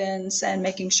attendance and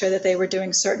making sure that they were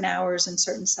doing certain hours in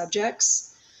certain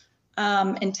subjects.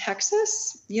 In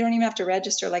Texas, you don't even have to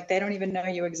register. Like, they don't even know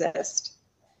you exist.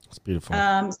 It's beautiful.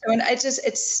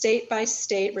 It's state by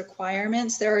state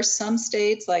requirements. There are some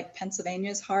states, like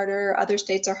Pennsylvania is harder. Other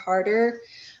states are harder.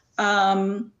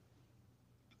 I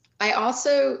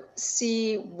also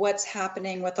see what's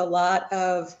happening with a lot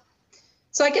of,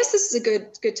 so I guess this is a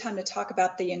good time to talk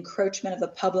about the encroachment of the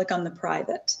public on the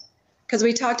private, because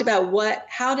we talked about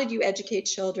how did you educate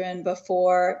children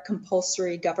before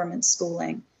compulsory government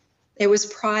schooling? It was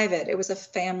private. It was a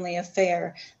family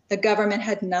affair. The government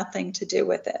had nothing to do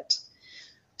with it.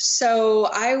 So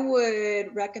I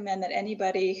would recommend that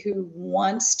anybody who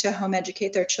wants to home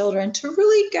educate their children to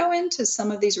really go into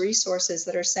some of these resources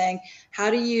that are saying,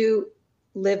 how do you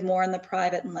live more in the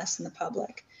private and less in the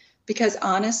public? Because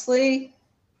honestly,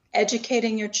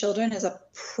 educating your children is a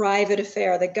private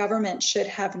affair. The government should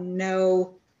have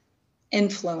no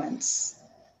influence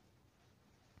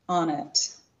on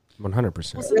it.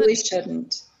 100%. It really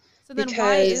shouldn't. So then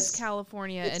why is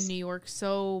California and New York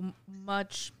so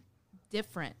much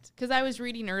different? Because I was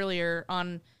reading earlier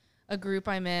on a group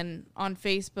I'm in on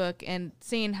Facebook and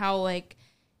saying how, like,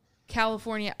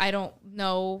 California, I don't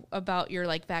know about your,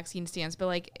 like, vaccine stance, but,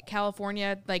 like,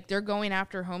 California, like, they're going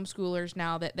after homeschoolers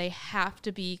now that they have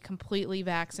to be completely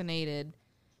vaccinated.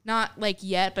 Not, like,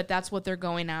 yet, but that's what they're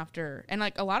going after. And,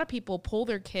 like, a lot of people pull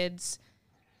their kids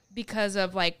because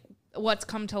of, like, what's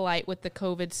come to light with the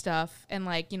COVID stuff. And,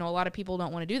 like, a lot of people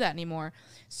don't want to do that anymore.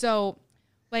 So,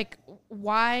 like,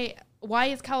 why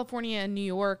is California and New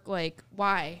York, like,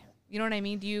 why? You know what I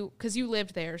mean? Because you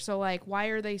lived there. So, like, why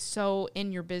are they so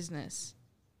in your business?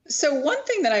 So one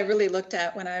thing that I really looked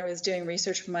at when I was doing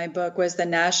research for my book was the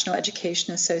National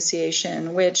Education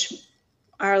Association, which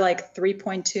our, like,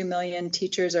 3.2 million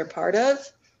teachers are part of.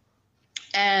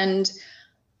 And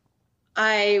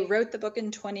I wrote the book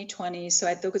in 2020. So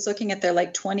I was looking at their,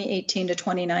 like, 2018 to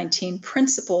 2019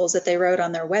 principles that they wrote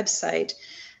on their website.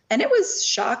 And it was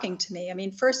shocking to me. I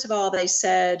mean, first of all, they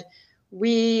said,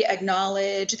 we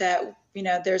acknowledge that,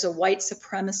 there's a white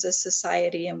supremacist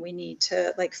society and we need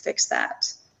to, like, fix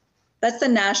that. That's the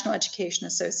National Education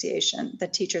Association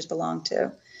that teachers belong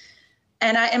to.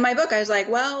 And in my book, I was like,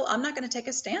 well, I'm not going to take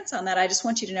a stance on that. I just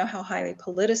want you to know how highly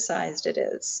politicized it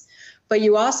is. But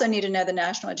you also need to know the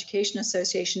National Education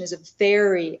Association is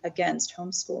very against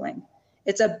homeschooling.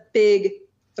 It's a big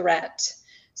threat.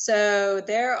 So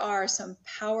there are some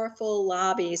powerful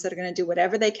lobbies that are going to do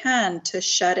whatever they can to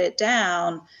shut it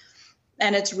down.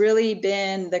 And it's really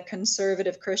been the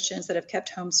conservative Christians that have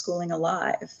kept homeschooling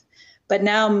alive. But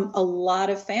now a lot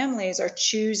of families are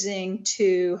choosing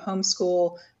to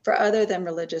homeschool for other than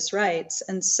religious rights.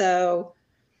 And so,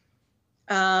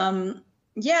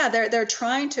 they're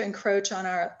trying to encroach on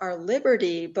our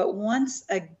liberty. But once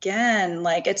again,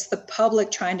 like, it's the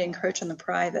public trying to encroach on the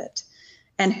private.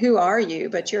 And who are you?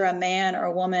 But you're a man or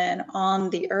a woman on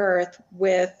the earth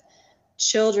with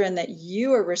children that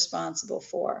you are responsible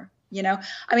for.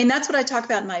 I mean, that's what I talk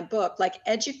about in my book. Like,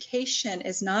 education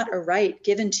is not a right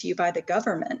given to you by the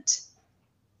government.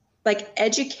 Like,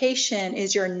 education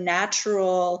is your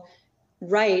natural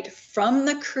right from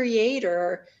the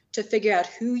Creator to figure out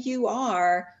who you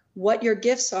are, what your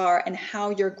gifts are, and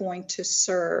how you're going to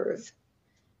serve.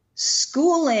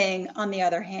 Schooling, on the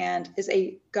other hand, is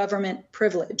a government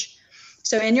privilege.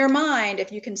 So in your mind,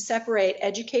 if you can separate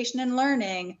education and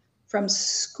learning from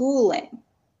schooling,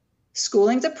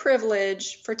 schooling's a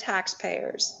privilege for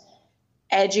taxpayers.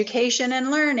 Education and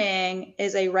learning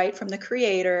is a right from the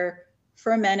Creator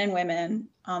for men and women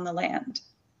on the land.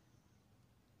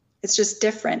 It's just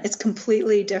different. It's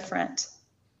completely different.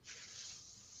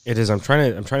 It is. I'm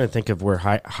trying to think of where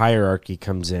hierarchy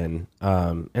comes in.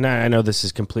 And I know this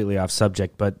is completely off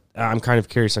subject, but I'm kind of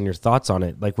curious on your thoughts on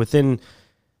it. Like,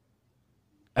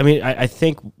 I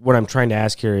think what I'm trying to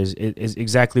ask here is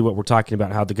exactly what we're talking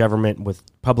about, how the government with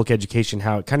public education,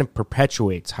 how it kind of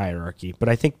perpetuates hierarchy. But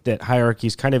I think that hierarchy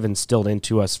is kind of instilled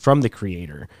into us from the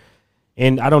Creator.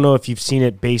 And I don't know if you've seen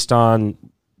it based on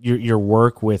your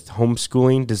work with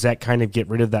homeschooling. Does that kind of get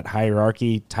rid of that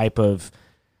hierarchy type of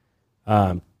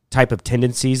type of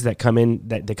tendencies that come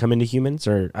come into humans?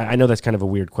 Or I know that's kind of a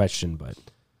weird question, but.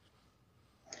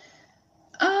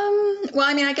 Well,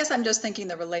 I mean, I guess I'm just thinking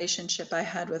the relationship I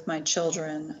had with my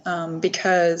children,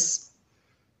 because,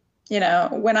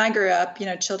 when I grew up,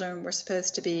 children were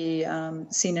supposed to be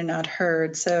seen and not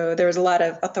heard. So there was a lot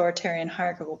of authoritarian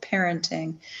hierarchical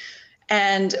parenting.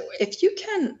 And if you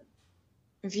can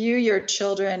view your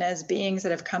children as beings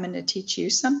that have come in to teach you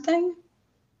something,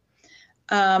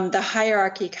 the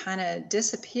hierarchy kind of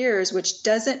disappears, which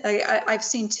doesn't, I've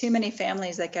seen too many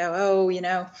families that go,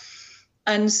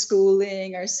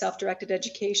 unschooling or self-directed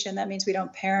education, that means we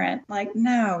don't parent. Like,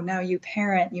 no, you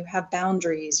parent, you have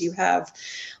boundaries, you have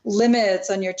limits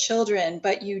on your children,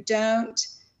 but you don't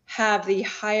have the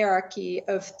hierarchy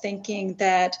of thinking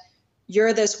that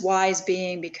you're this wise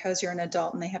being because you're an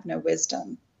adult and they have no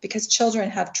wisdom, because children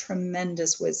have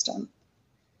tremendous wisdom.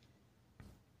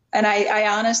 And I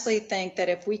honestly think that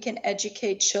if we can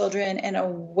educate children in a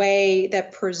way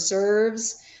that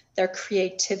preserves their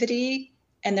creativity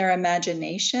and their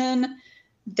imagination,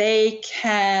 they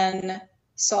can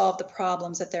solve the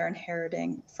problems that they're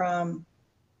inheriting from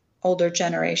older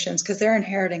generations, because they're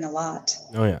inheriting a lot.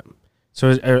 Oh, yeah.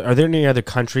 So are there any other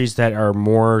countries that are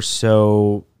more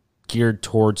so geared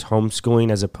towards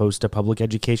homeschooling as opposed to public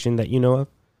education that you know of?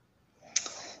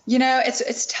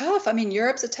 It's tough. I mean,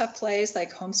 Europe's a tough place.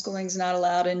 Like, homeschooling's not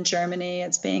allowed in Germany.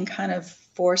 It's being kind of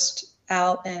forced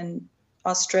out in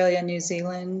Australia, New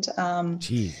Zealand.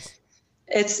 Jeez.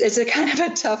 It's a kind of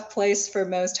a tough place for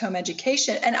most home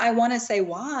education. And I want to say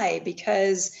why,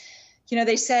 because,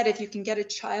 they said if you can get a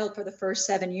child for the first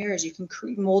 7 years, you can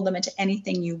mold them into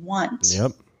anything you want.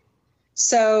 Yep.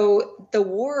 So the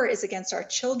war is against our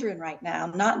children right now,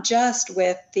 not just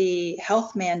with the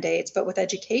health mandates, but with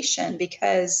education,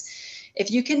 because if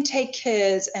you can take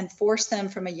kids and force them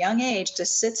from a young age to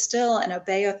sit still and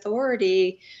obey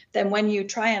authority, then when you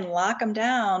try and lock them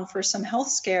down for some health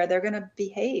scare, they're going to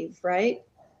behave, right?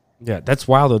 Yeah, that's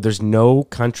wild, though. There's no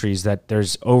countries that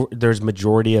there's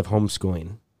majority of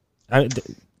homeschooling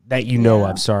that you know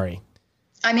of. Sorry.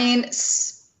 I mean,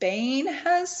 Spain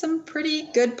has some pretty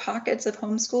good pockets of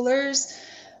homeschoolers.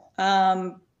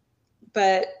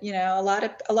 But, a lot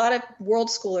of world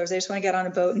schoolers, they just want to get on a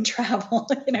boat and travel,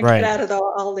 right. Get out of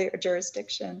all their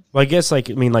jurisdiction. Well, I guess like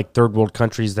third world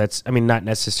countries, not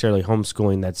necessarily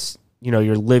homeschooling. That's,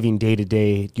 you're living day to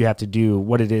day. You have to do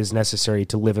what it is necessary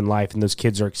to live in life. And those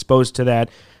kids are exposed to that.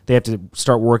 They have to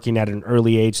start working at an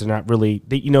early age. They're not really,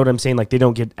 you know what I'm saying? Like, they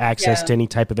don't get access to any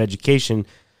type of education.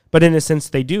 But in a sense,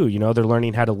 they do. They're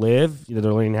learning how to live. They're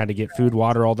learning how to get food,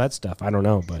 water, all that stuff. I don't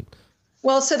know, but...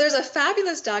 Well, so there's a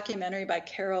fabulous documentary by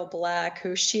Carol Black,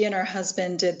 who she and her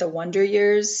husband did the Wonder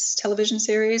Years television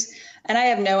series. And I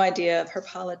have no idea of her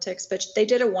politics, but they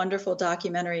did a wonderful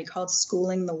documentary called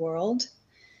Schooling the World.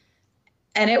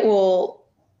 And it will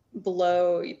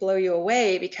blow you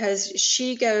away, because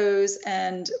she goes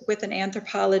and with an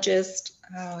anthropologist,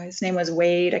 his name was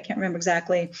Wade, I can't remember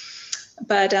exactly.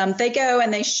 But they go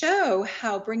and they show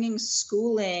how bringing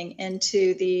schooling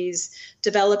into these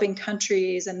developing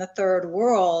countries and the third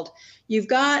world, you've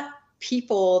got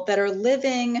people that are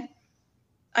living,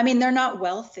 I mean, they're not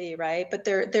wealthy, right? But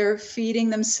they're feeding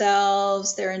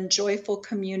themselves, they're in joyful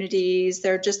communities,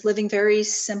 they're just living very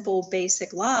simple,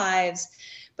 basic lives.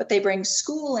 But they bring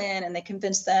school in and they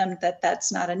convince them that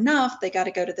that's not enough. They got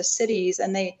to go to the cities,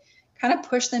 and they kind of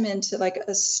push them into like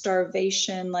a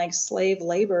starvation, like slave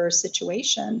labor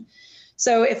situation.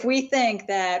 So if we think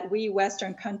that we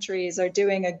Western countries are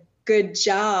doing a good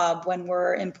job when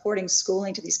we're importing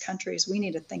schooling to these countries, we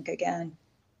need to think again.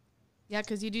 Yeah,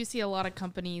 because you do see a lot of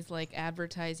companies like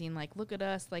advertising, like, look at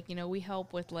us, like, we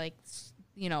help with like,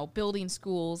 building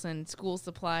schools and school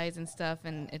supplies and stuff.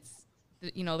 And it's,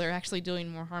 they're actually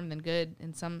doing more harm than good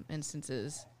in some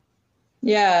instances.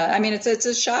 Yeah, I mean, it's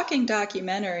a shocking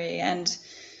documentary. And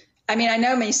I mean, I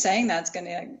know me saying that's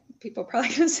people are probably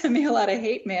going to send me a lot of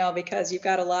hate mail, because you've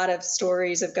got a lot of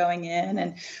stories of going in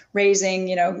and raising,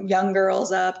 young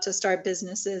girls up to start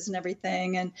businesses and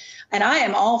everything. And I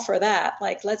am all for that.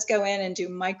 Like, let's go in and do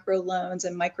micro loans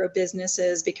and micro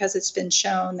businesses, because it's been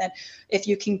shown that if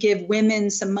you can give women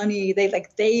some money, they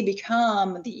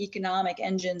become the economic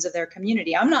engines of their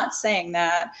community. I'm not saying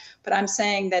that, but I'm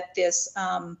saying that this,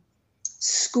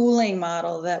 schooling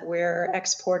model that we're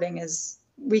exporting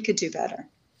we could do better.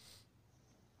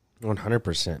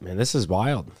 100%, man. This is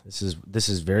wild. This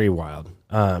is very wild.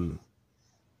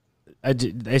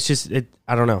 It's just,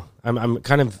 I don't know. I'm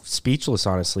kind of speechless,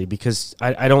 honestly, because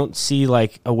I don't see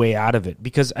like a way out of it,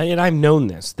 because I've known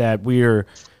this, that we're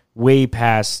way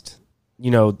past,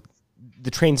 the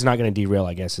train's not going to derail,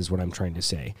 I guess is what I'm trying to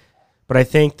say. But I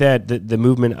think that the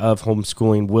movement of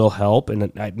homeschooling will help,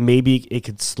 and maybe it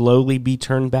could slowly be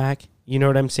turned back. You know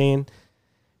what I'm saying?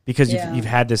 Because you've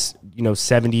had this,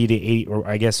 70 to 80, or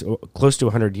I guess close to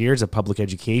 100 years of public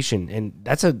education, and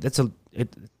it's a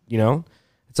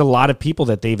lot of people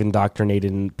that they've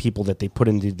indoctrinated and people that they put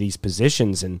into these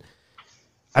positions. And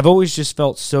I've always just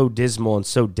felt so dismal and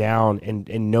so down and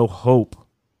no hope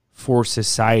for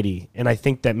society. And I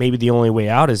think that maybe the only way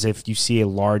out is if you see a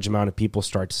large amount of people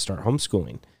start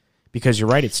homeschooling, because you're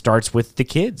right. It starts with the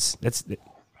kids.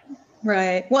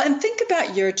 Right. Well, and think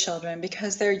about your children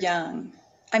because they're young.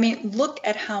 I mean, look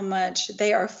at how much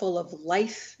they are full of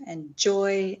life and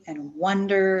joy and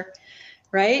wonder,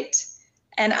 right?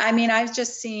 And I mean, I've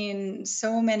just seen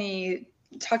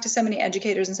talked to so many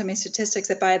educators and so many statistics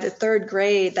that by the third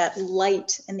grade, that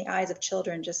light in the eyes of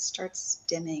children just starts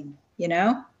dimming,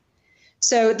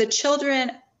 So the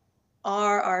children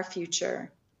are our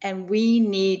future, and we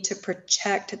need to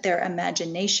protect their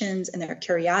imaginations and their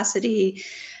curiosity.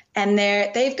 And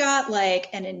they've got like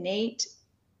an innate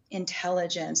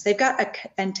intelligence. They've got an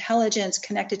intelligence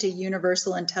connected to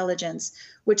universal intelligence,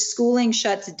 which schooling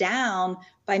shuts down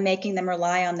by making them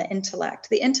rely on the intellect.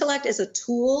 The intellect is a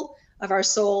tool of our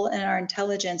soul and our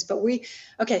intelligence. But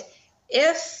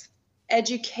if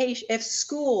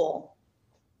school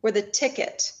were the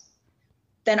ticket,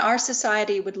 then our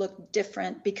society would look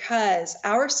different, because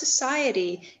our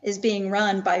society is being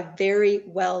run by very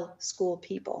well-schooled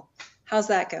people. How's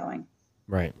that going?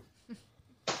 Right.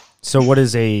 So what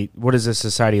does a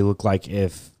society look like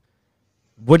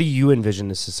what do you envision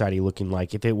the society looking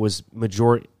like if it was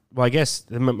majority? Well, I guess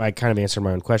I kind of answered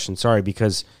my own question. Sorry,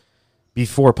 because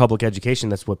before public education,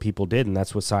 that's what people did, and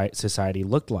that's what society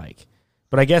looked like.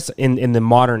 But I guess in the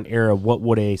modern era, what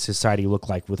would a society look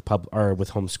like with with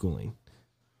homeschooling?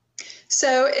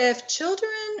 So if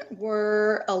children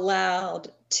were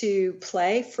allowed to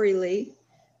play freely,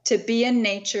 to be in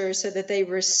nature so that they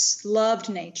loved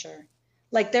nature,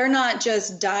 like they're not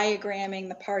just diagramming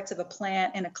the parts of a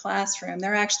plant in a classroom,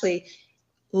 they're actually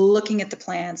looking at the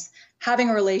plants, having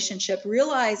a relationship,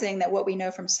 realizing that what we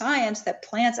know from science, that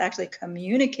plants actually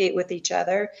communicate with each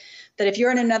other, that if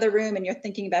you're in another room and you're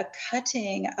thinking about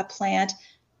cutting a plant,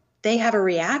 they have a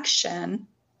reaction.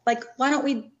 Like, why don't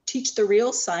we teach the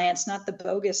real science, not the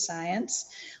bogus science?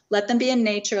 Let them be in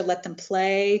nature, let them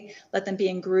play, let them be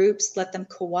in groups, let them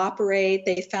cooperate.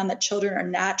 They found that children are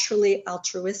naturally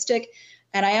altruistic.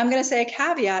 And I am going to say a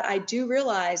caveat. I do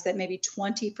realize that maybe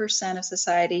 20% of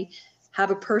society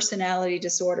have a personality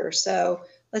disorder. So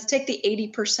let's take the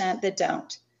 80% that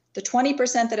don't. The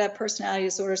 20% that have personality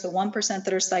disorders, the 1%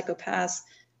 that are psychopaths,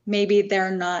 maybe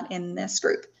they're not in this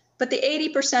group. But the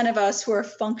 80% of us who are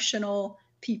functional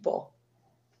people,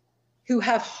 who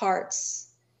have hearts,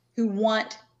 who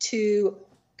want to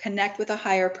connect with a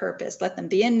higher purpose, let them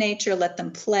be in nature, let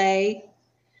them play,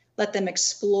 let them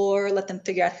explore, let them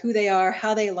figure out who they are,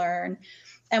 how they learn.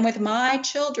 And with my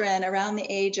children around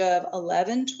the age of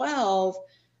 11, 12,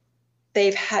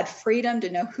 they've had freedom to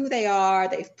know who they are,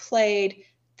 they've played,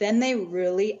 then they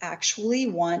really actually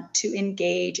want to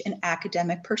engage in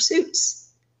academic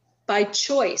pursuits by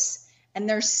choice. And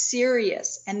they're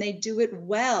serious and they do it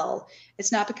well.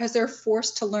 It's not because they're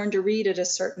forced to learn to read at a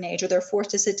certain age or they're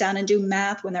forced to sit down and do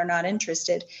math when they're not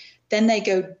interested. Then they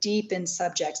go deep in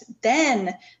subjects.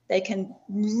 Then they can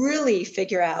really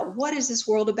figure out what is this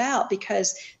world about,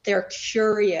 because they're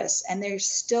curious and they're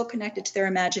still connected to their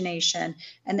imagination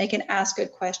and they can ask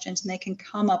good questions and they can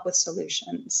come up with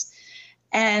solutions.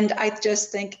 And I just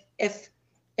think if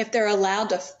they're allowed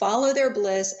to follow their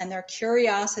bliss and their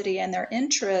curiosity and their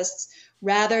interests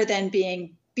rather than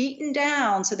being beaten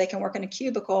down so they can work in a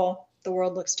cubicle, the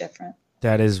world looks different.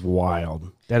 That is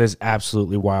wild. That is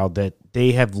absolutely wild that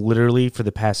they have literally for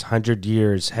the past 100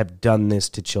 years have done this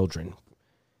to children.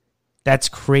 That's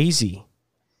crazy.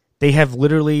 They have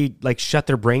literally like shut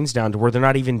their brains down to where they're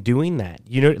not even doing that.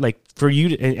 You know, like for you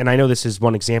to, and I know this is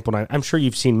one example, and I'm sure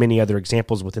you've seen many other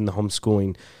examples within the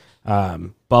homeschooling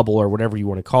bubble or whatever you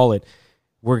want to call it,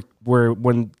 where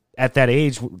when at that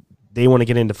age they want to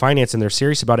get into finance and they're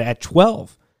serious about it at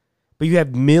 12. But you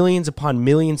have millions upon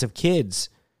millions of kids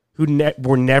who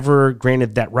were never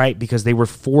granted that right because they were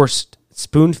forced,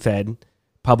 spoon-fed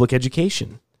public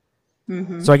education.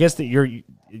 Mm-hmm. So I guess that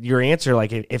your answer,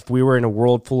 like if we were in a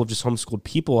world full of just homeschooled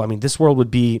people, I mean, this world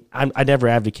would be, I never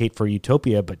advocate for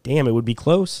utopia, but damn, it would be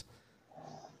close.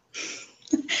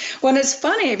 Well, it's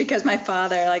funny because my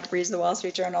father reads the Wall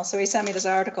Street Journal. So he sent me this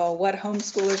article, what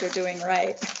homeschoolers are doing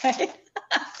right.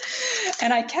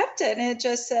 And I kept it, and it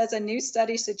just says a new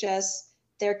study suggests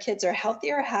their kids are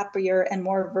healthier, happier, and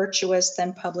more virtuous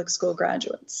than public school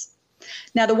graduates.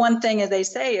 Now, the one thing, as they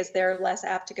say, is they're less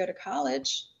apt to go to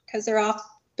college because they're off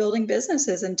building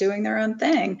businesses and doing their own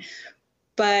thing.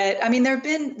 But I mean, there have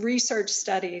been research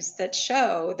studies that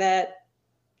show that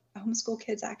homeschool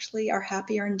kids actually are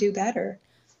happier and do better.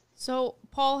 So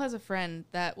Paul has a friend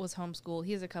that was homeschooled.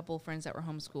 He has a couple of friends that were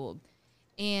homeschooled.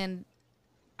 And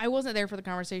I wasn't there for the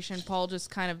conversation. Paul just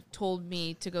kind of told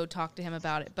me to go talk to him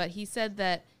about it. But he said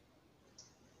that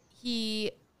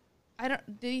did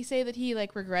he say that he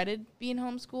like regretted being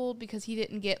homeschooled because he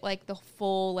didn't get like the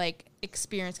full like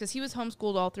experience? Because he was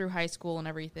homeschooled all through high school and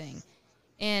everything.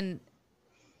 And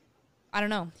I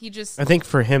don't know. I think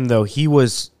for him though, he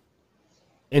was,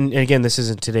 and again, this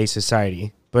isn't today's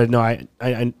society, but no,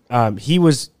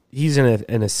 he's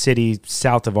in a city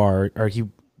south of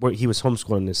he was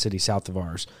homeschooled in a city south of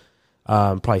ours,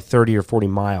 probably 30 or 40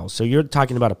 miles. So you're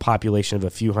talking about a population of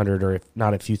a few hundred or if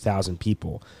not a few thousand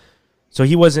people. So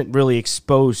he wasn't really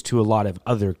exposed to a lot of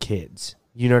other kids.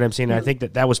 You know what I'm saying? Mm-hmm. I think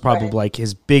that was probably like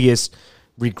his biggest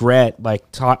regret, like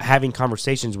having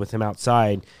conversations with him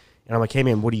outside. And I'm like, hey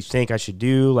man, what do you think I should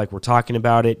do? Like, we're talking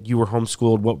about it. You were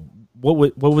homeschooled. What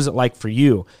was it like for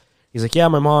you? He's like, yeah,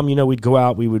 my mom, we'd go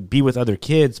out, we would be with other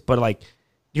kids, but like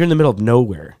you're in the middle of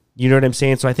nowhere. You know what I'm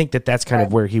saying? So I think that's kind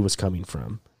of where he was coming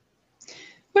from.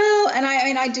 Well, and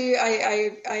I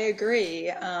agree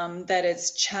that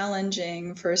it's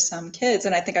challenging for some kids.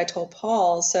 And I think I told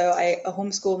Paul, so I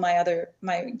homeschooled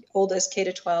my oldest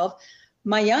K-12.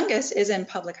 My youngest is in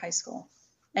public high school,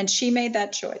 and she made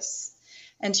that choice.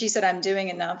 And she said, I'm doing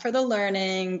it not for the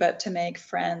learning, but to make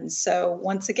friends. So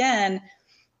once again,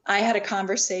 I had a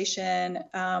conversation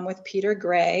with Peter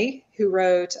Gray, who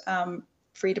wrote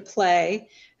Free to Play.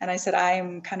 And I said,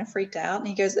 I'm kind of freaked out. And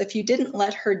he goes, if you didn't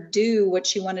let her do what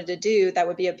she wanted to do, that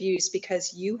would be abuse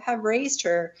because you have raised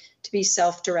her to be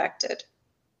self-directed.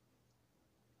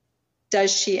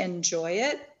 Does she enjoy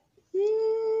it?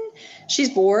 She's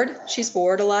bored. She's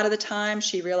bored a lot of the time.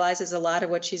 She realizes a lot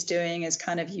of what she's doing is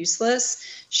kind of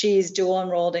useless. She's dual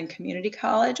enrolled in community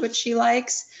college, which she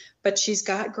likes, but she's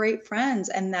got great friends,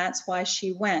 and that's why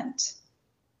she went.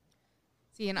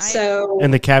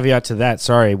 And the caveat to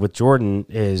that, with Jordan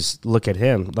is look at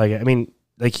him. Like, I mean,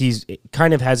 like he's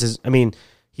kind of has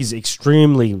he's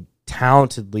extremely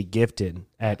talentedly gifted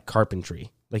at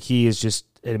carpentry. Like he is just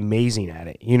amazing at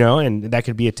it, and that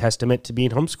could be a testament to being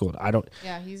homeschooled.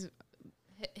 Yeah,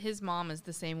 his mom is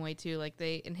the same way too. Like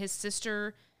and his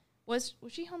sister was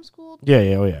she homeschooled? Yeah,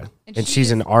 oh yeah. And she's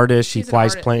an artist. She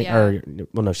flies planes. Yeah.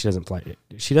 No, she doesn't fly.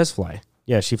 She does fly.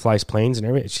 Yeah, she flies planes and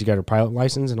everything. She got her pilot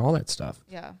license and all that stuff.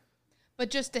 Yeah. But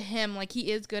just to him, like,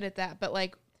 he is good at that. But,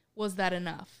 like, was that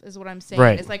enough is what I'm saying.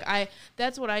 Right. It's like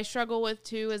that's what I struggle with,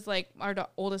 too, is, like, our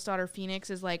oldest daughter, Phoenix,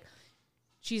 is, like,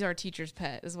 she's our teacher's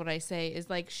pet, is what I say. Is,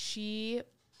 like, she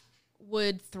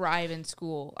would thrive in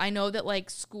school. I know that,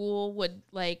 like, school would,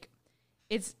 like,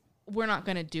 we're not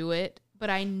going to do it.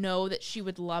 But I know that she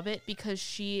would love it because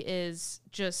she is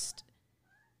just...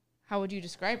 How would you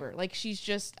describe her? Like, she's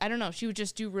just, I don't know, she would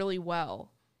just do really well.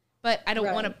 But I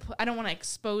don't want to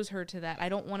expose her to that. I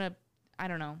don't want to, I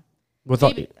don't know. I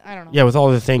don't know. Yeah, with all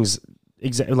the things,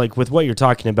 like with what you're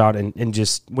talking about, and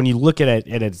just when you look at it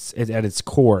at its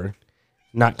core,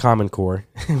 not Common Core,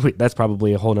 that's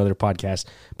probably a whole nother podcast,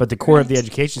 but the core of the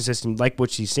education system, like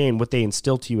what she's saying, what they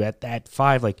instill to you at that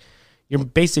 5, like you're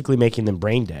basically making them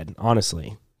brain dead,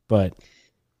 honestly. But...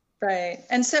 Right.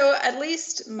 And so at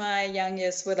least my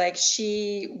youngest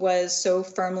she was so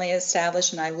firmly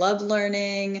established, and I love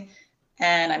learning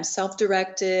and I'm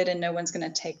self-directed and no one's going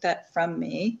to take that from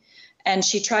me. And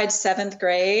she tried 7th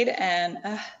grade and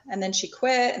then she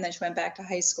quit, and then she went back to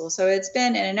high school. So it's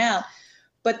been in and out.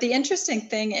 But the interesting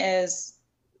thing is,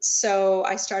 so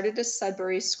I started a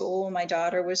Sudbury school when my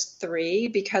daughter was 3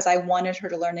 because I wanted her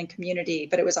to learn in community,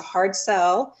 but it was a hard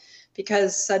sell.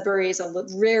 Because Sudbury is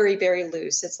very, very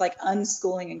loose. It's like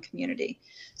unschooling in community.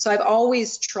 So I've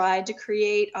always tried to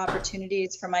create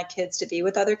opportunities for my kids to be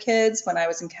with other kids. When I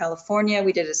was in California,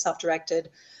 we did a self-directed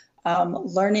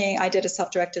learning. I did a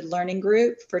self-directed learning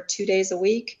group for 2 days a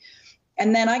week.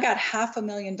 And then I got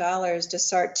 $500,000 to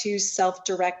start 2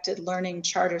 self-directed learning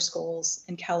charter schools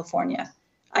in California.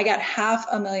 I got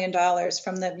 $500,000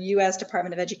 from the U.S.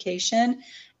 Department of Education,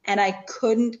 and I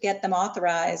couldn't get them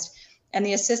authorized. And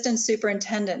the assistant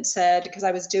superintendent said, because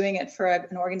I was doing it for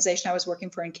an organization I was working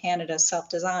for in Canada,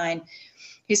 Self-Design,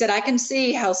 he said, I can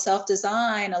see how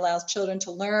self-design allows children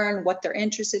to learn what they're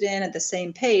interested in at the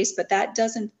same pace, but that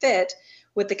doesn't fit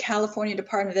with the California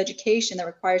Department of Education that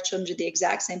requires children to do the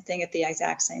exact same thing at the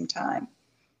exact same time.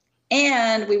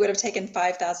 And we would have taken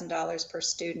 $5,000 per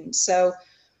student. So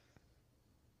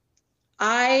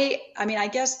I mean, I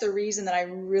guess the reason that I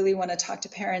really want to talk to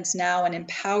parents now and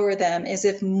empower them is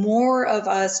if more of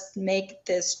us make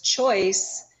this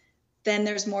choice, then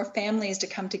there's more families to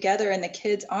come together and the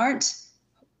kids aren't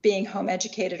being home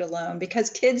educated alone, because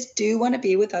kids do want to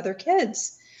be with other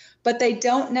kids, but they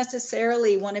don't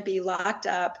necessarily want to be locked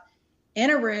up in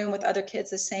a room with other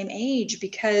kids the same age,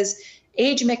 because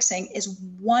age mixing is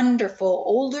wonderful.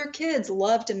 Older kids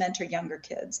love to mentor younger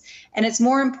kids, and it's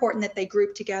more important that they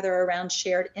group together around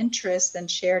shared interests than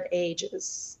shared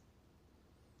ages.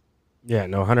 Yeah,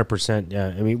 no, 100%. Yeah.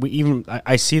 I mean,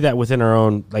 I see that within our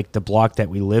own, like the block that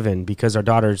we live in, because our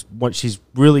daughter's, she's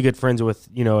really good friends with,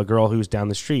 a girl who's down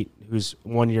the street, who's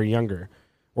 1 year younger,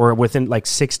 or within like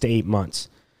 6 to 8 months.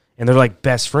 And they're like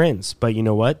best friends. But you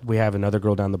know what? We have another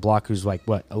girl down the block who's like,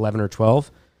 11 or 12.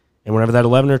 And whenever that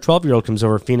 11 or 12-year-old comes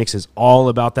over, Phoenix is all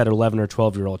about that 11 or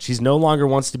 12-year-old. She's no longer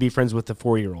wants to be friends with the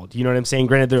 4-year-old. You know what I'm saying?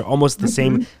 Granted, they're almost the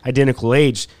same identical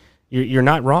age. You're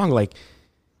not wrong. Like,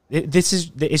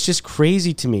 it's just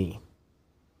crazy to me.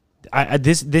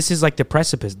 This is like the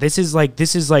precipice. This is like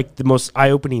the most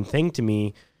eye-opening thing to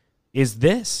me is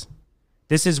this.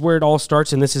 This is where it all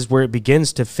starts, and this is where it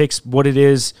begins to fix what it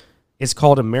is. It's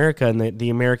called America and the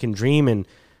American dream, and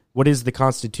what is the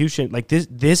Constitution. Like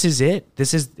this is it.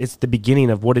 It's the beginning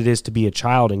of what it is to be a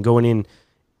child, and going in,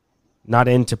 not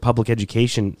into public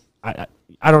education.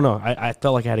 I don't know. I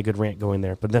felt like I had a good rant going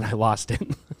there, but then I lost it.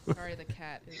 Sorry, the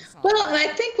cat is on. Well, and I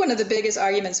think one of the biggest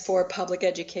arguments for public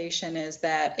education is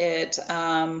that it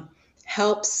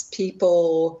helps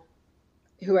people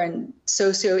who are in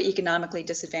socioeconomically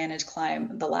disadvantaged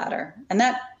climb the ladder, and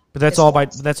that. But that's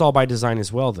all by design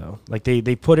as well, though. Like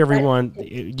they put everyone.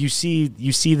 Right. You see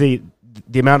the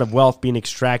amount of wealth being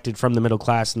extracted from the middle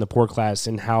class and the poor class,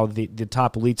 and how the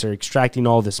top elites are extracting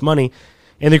all this money.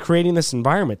 And they're creating this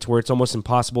environment to where it's almost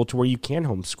impossible to where you can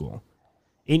homeschool.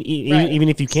 Right. Even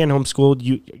if you can homeschool,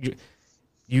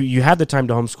 you have the time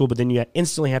to homeschool, but then you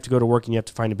instantly have to go to work and you have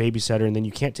to find a babysitter, and then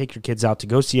you can't take your kids out to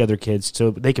go see other kids so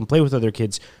they can play with other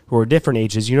kids who are different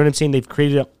ages. You know what I'm saying? They've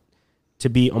created it to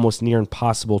be almost near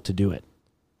impossible to do it,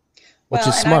 which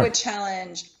is smart. I would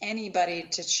challenge anybody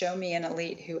to show me an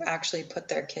elite who actually put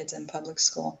their kids in public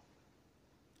school.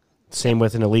 Same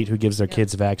with an elite who gives their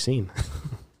kids a vaccine.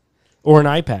 Or an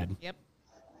iPad. Yep.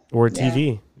 Or a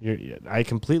TV. Yeah. I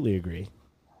completely agree.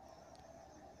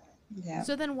 Yeah.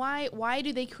 So then why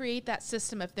do they create that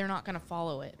system if they're not going to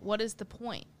follow it? What is the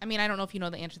point? I mean, I don't know if you know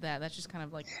the answer to that. That's just kind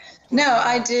of like... No,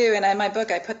 I do. And in my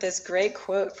book, I put this great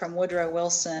quote from Woodrow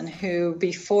Wilson, who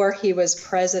before he was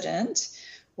president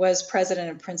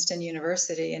of Princeton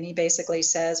University. And he basically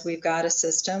says, we've got a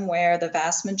system where the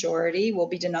vast majority will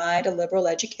be denied a liberal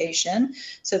education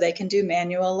so they can do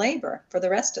manual labor for the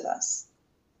rest of us.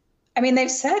 I mean, they've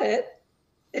said it.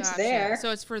 It's there.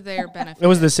 So it's for their benefit. It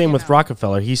was the same with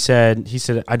Rockefeller. He said,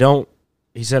 I don't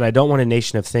want a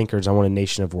nation of thinkers. I want a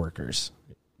nation of workers.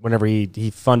 Whenever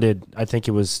he funded, I think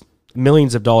it was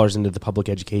millions of dollars into the public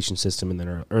education system in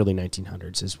the early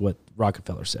 1900s is what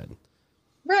Rockefeller said.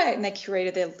 Right, and they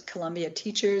curated the Columbia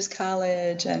Teachers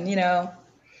College, and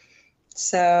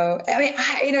so I mean,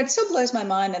 it still blows my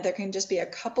mind that there can just be a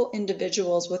couple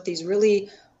individuals with these really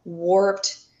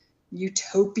warped,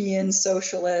 utopian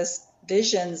socialist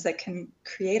visions that can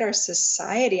create our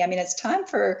society. I mean, it's time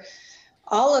for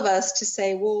all of us to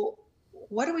say, well,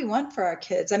 what do we want for our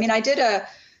kids? I mean, I did a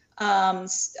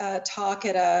talk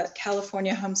at a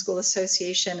California Homeschool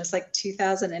Association. It's like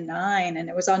 2009, and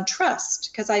it was on trust,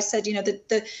 because I said,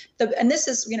 and this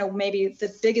is, maybe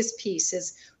the biggest piece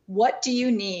is, what do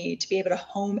you need to be able to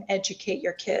home educate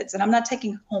your kids? And I'm not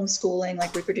taking homeschooling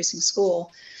like reproducing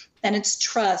school, and it's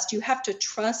trust. You have to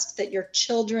trust that your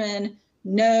children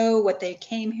know what they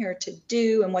came here to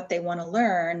do and what they want to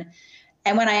learn.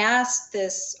 And when I asked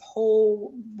this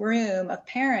whole room of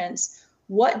parents,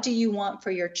 what do you want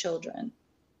for your children?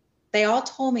 They all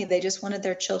told me they just wanted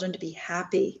their children to be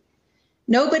happy.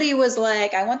 Nobody was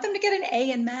like, I want them to get an A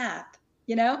in math.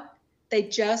 They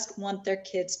just want their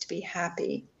kids to be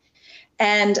happy.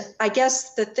 And I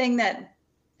guess the thing that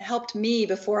helped me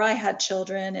before I had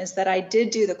children is that I did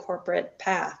do the corporate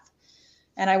path.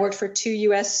 And I worked for 2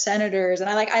 U.S. senators, and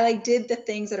I did the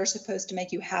things that are supposed to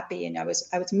make you happy. And I was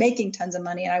making tons of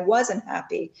money, and I wasn't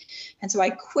happy. And so I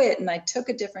quit, and I took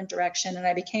a different direction, and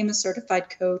I became a certified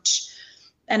coach.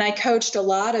 And I coached a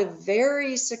lot of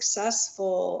very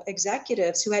successful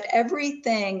executives who had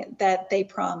everything that they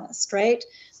promised, right?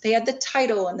 They had the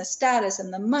title and the status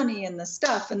and the money and the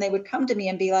stuff. And they would come to me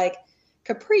and be like,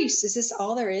 Caprice, is this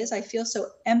all there is? I feel so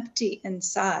empty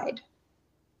inside.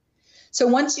 So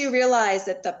once you realize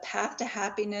that the path to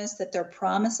happiness that they're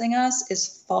promising us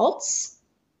is false,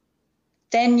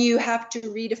 then you have to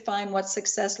redefine what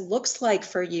success looks like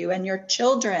for you and your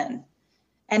children.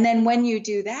 And then when you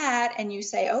do that and you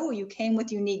say, oh, you came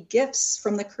with unique gifts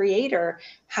from the creator,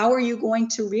 how are you going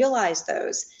to realize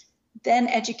those? Then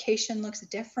education looks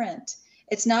different.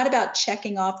 It's not about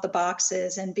checking off the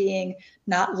boxes and being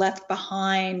not left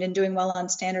behind and doing well on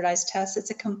standardized tests.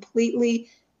 It's a completely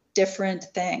different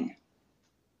thing.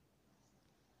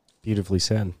 Beautifully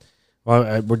said.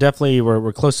 Well,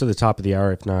 we're close to the top of the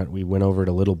hour. If not, we went over it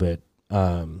a little bit.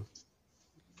 I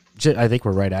think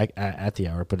we're right at the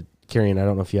hour. But Carrie Ann, I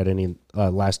don't know if you had any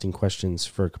lasting questions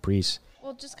for Caprice.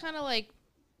 Well, just kind of like,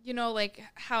 like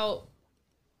how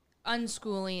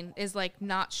unschooling is like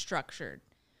not structured,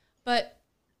 but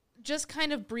just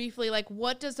kind of briefly, like,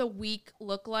 what does a week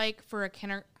look like for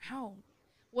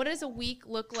what does a week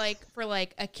look like for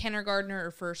like a kindergartner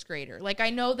or first grader? Like, I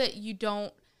know that you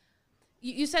don't.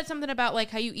 You said something about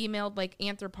like how you emailed like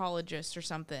anthropologists or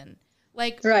something.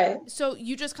 Like, right. So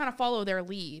you just kind of follow their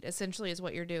lead, essentially, is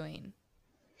what you're doing.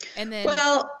 And then,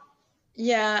 well,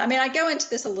 yeah, I mean, I go into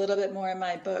this a little bit more in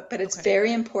my book, but it's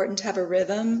very important to have a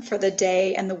rhythm for the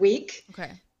day and the week.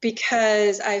 Okay.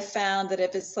 Because I found that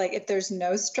if there's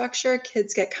no structure,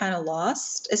 kids get kind of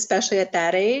lost, especially at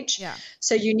that age. Yeah.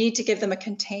 So you need to give them a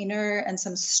container and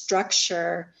some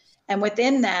structure. And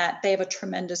within that, they have a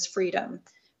tremendous freedom.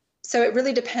 So it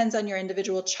really depends on your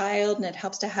individual child, and it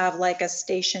helps to have like a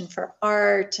station for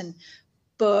art and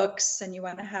books, and you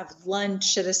want to have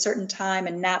lunch at a certain time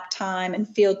and nap time and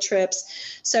field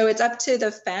trips. So it's up to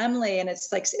the family, and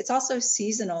it's also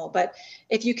seasonal. But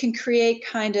if you can create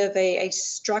kind of a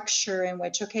structure in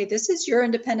which, okay, this is your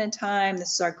independent time,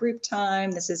 this is our group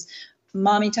time, this is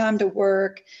mommy time to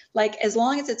work, like as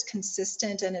long as it's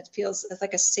consistent and it feels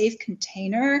like a safe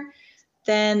container,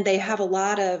 then they have a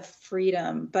lot of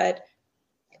freedom. But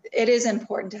it is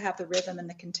important to have the rhythm in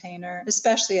the container,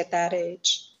 especially at that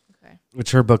age. Okay. Which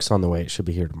her book's on the way. It should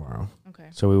be here tomorrow. Okay.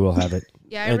 So we will have it.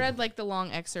 Yeah, I read like the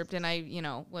long excerpt, and I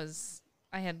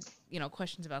had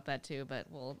questions about that too, but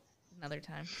another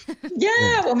time.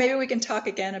 Yeah, well, maybe we can talk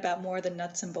again about more the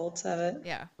nuts and bolts of it.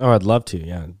 Yeah. Oh, I'd love to.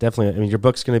 Yeah, definitely. I mean, your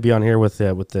book's going to be on here with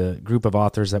the group of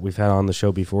authors that we've had on the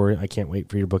show before. I can't wait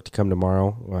for your book to come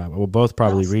tomorrow. We'll both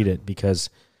probably read it because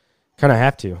kind of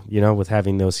have to, with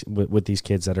having those with these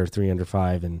kids that are 3 under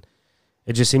 5, and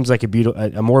it just seems like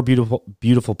a more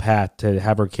beautiful path to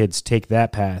have our kids take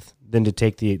that path than to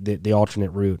take the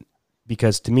alternate route.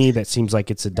 Because to me, that seems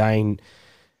like it's a dying.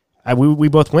 We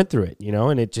both went through it,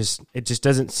 and it just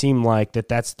doesn't seem like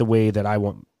that's the way that I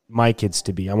want my kids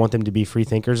to be. I want them to be free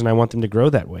thinkers, and I want them to grow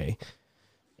that way,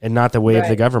 and not the way of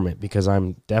the government. Because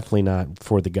I'm definitely not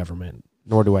for the government,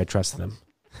 nor do I trust them.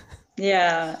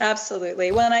 Yeah,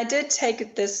 absolutely. Well, and I did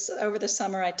take this over the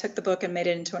summer. I took the book and made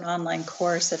it into an online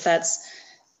course, if that's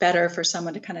better for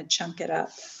someone to kind of chunk it up.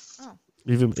 Oh.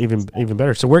 Even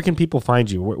better. So where can people find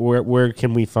you? Where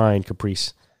can we find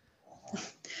Caprice?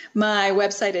 My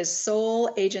website is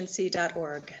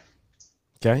soulagency.org.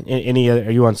 Okay.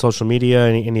 Are you on social media?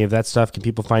 Any of that stuff? Can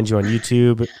people find you on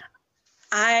YouTube?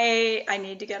 I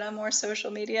need to get on more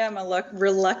social media. I'm a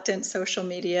reluctant social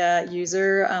media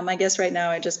user. I guess right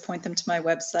now I just point them to my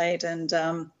website, and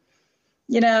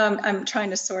I'm trying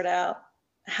to sort out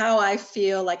how I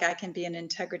feel like I can be in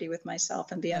integrity with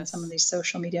myself and be on some of these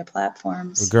social media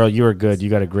platforms. Well, girl, you are good. You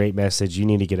got a great message. You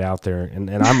need to get out there, and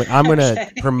I'm going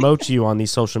to promote you on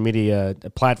these social media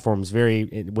platforms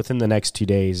within the next 2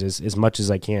 days as much as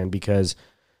I can, because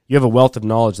you have a wealth of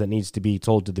knowledge that needs to be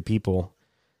told to the people.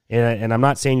 And I'm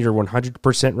not saying you're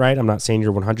 100% right. I'm not saying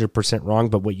you're 100% wrong,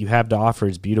 but what you have to offer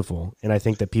is beautiful. And I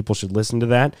think that people should listen to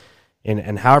that.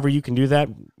 And however you can do that,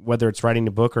 whether it's writing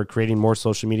a book or creating more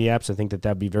social media apps, I think that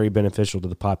that'd be very beneficial to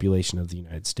the population of the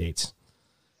United States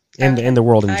and the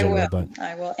world in general. But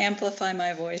I will amplify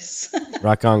my voice.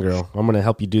 Rock on, girl. I'm going to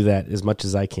help you do that as much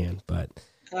as I can. But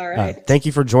all right. Thank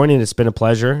you for joining. It's been a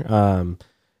pleasure.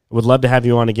 Would love to have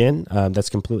you on again. That's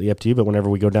completely up to you. But whenever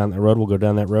we go down that road, we'll go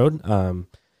down that road.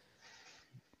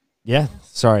 Yeah,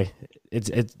 sorry. I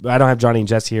don't have Johnny and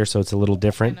Jesse here, so it's a little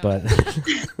different, but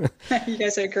you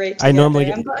guys are great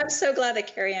together. I'm so glad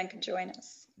that Carrie Ann could join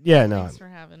us. Yeah, no. Thanks for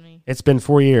having me. It's been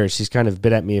 4 years. She's kind of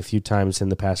bit at me a few times in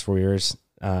the past 4 years.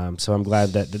 So I'm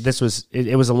glad that this was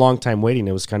it was a long time waiting.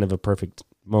 It was kind of a perfect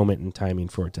moment and timing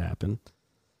for it to happen.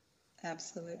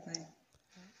 Absolutely.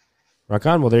 Rock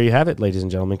on. Well, there you have it, ladies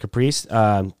and gentlemen. Caprice,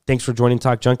 thanks for joining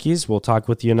Talk Junkies. We'll talk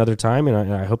with you another time,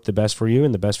 and I hope the best for you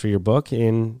and the best for your book,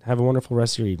 and have a wonderful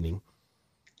rest of your evening.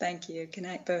 Thank you. Good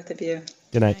night, both of you.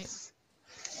 Good night.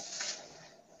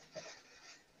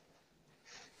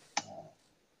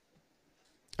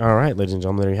 All right, ladies and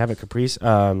gentlemen, there you have it, Caprice.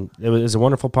 It was a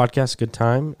wonderful podcast, good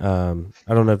time.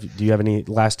 I don't know, do you have any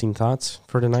lasting thoughts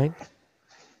for tonight?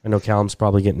 I know Callum's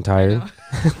probably getting tired.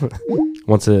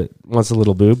 wants a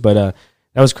little boob, but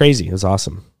that was crazy. It was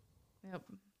awesome. Yep.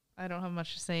 I don't have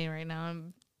much to say right now.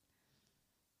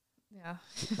 Yeah.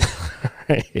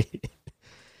 Right.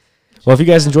 Well, if you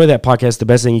guys enjoy that podcast, the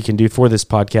best thing you can do for this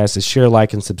podcast is share,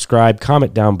 like, and subscribe.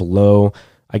 Comment down below.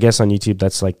 I guess on YouTube,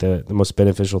 that's like the most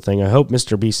beneficial thing. I hope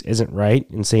Mr. Beast isn't right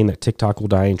in saying that TikTok will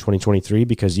die in 2023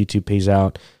 because YouTube pays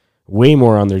out way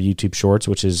more on their YouTube Shorts,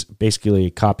 which is basically a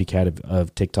copycat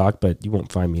of TikTok, but you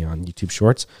won't find me on YouTube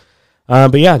Shorts.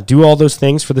 But yeah, do all those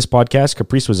things for this podcast.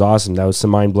 Caprice was awesome. That was some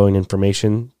mind-blowing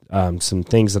information, some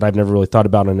things that I've never really thought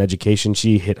about in education.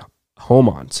 She hit home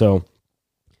on. So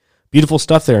beautiful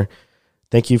stuff there.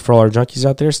 Thank you for all our junkies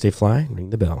out there. Stay fly and ring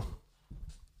the bell.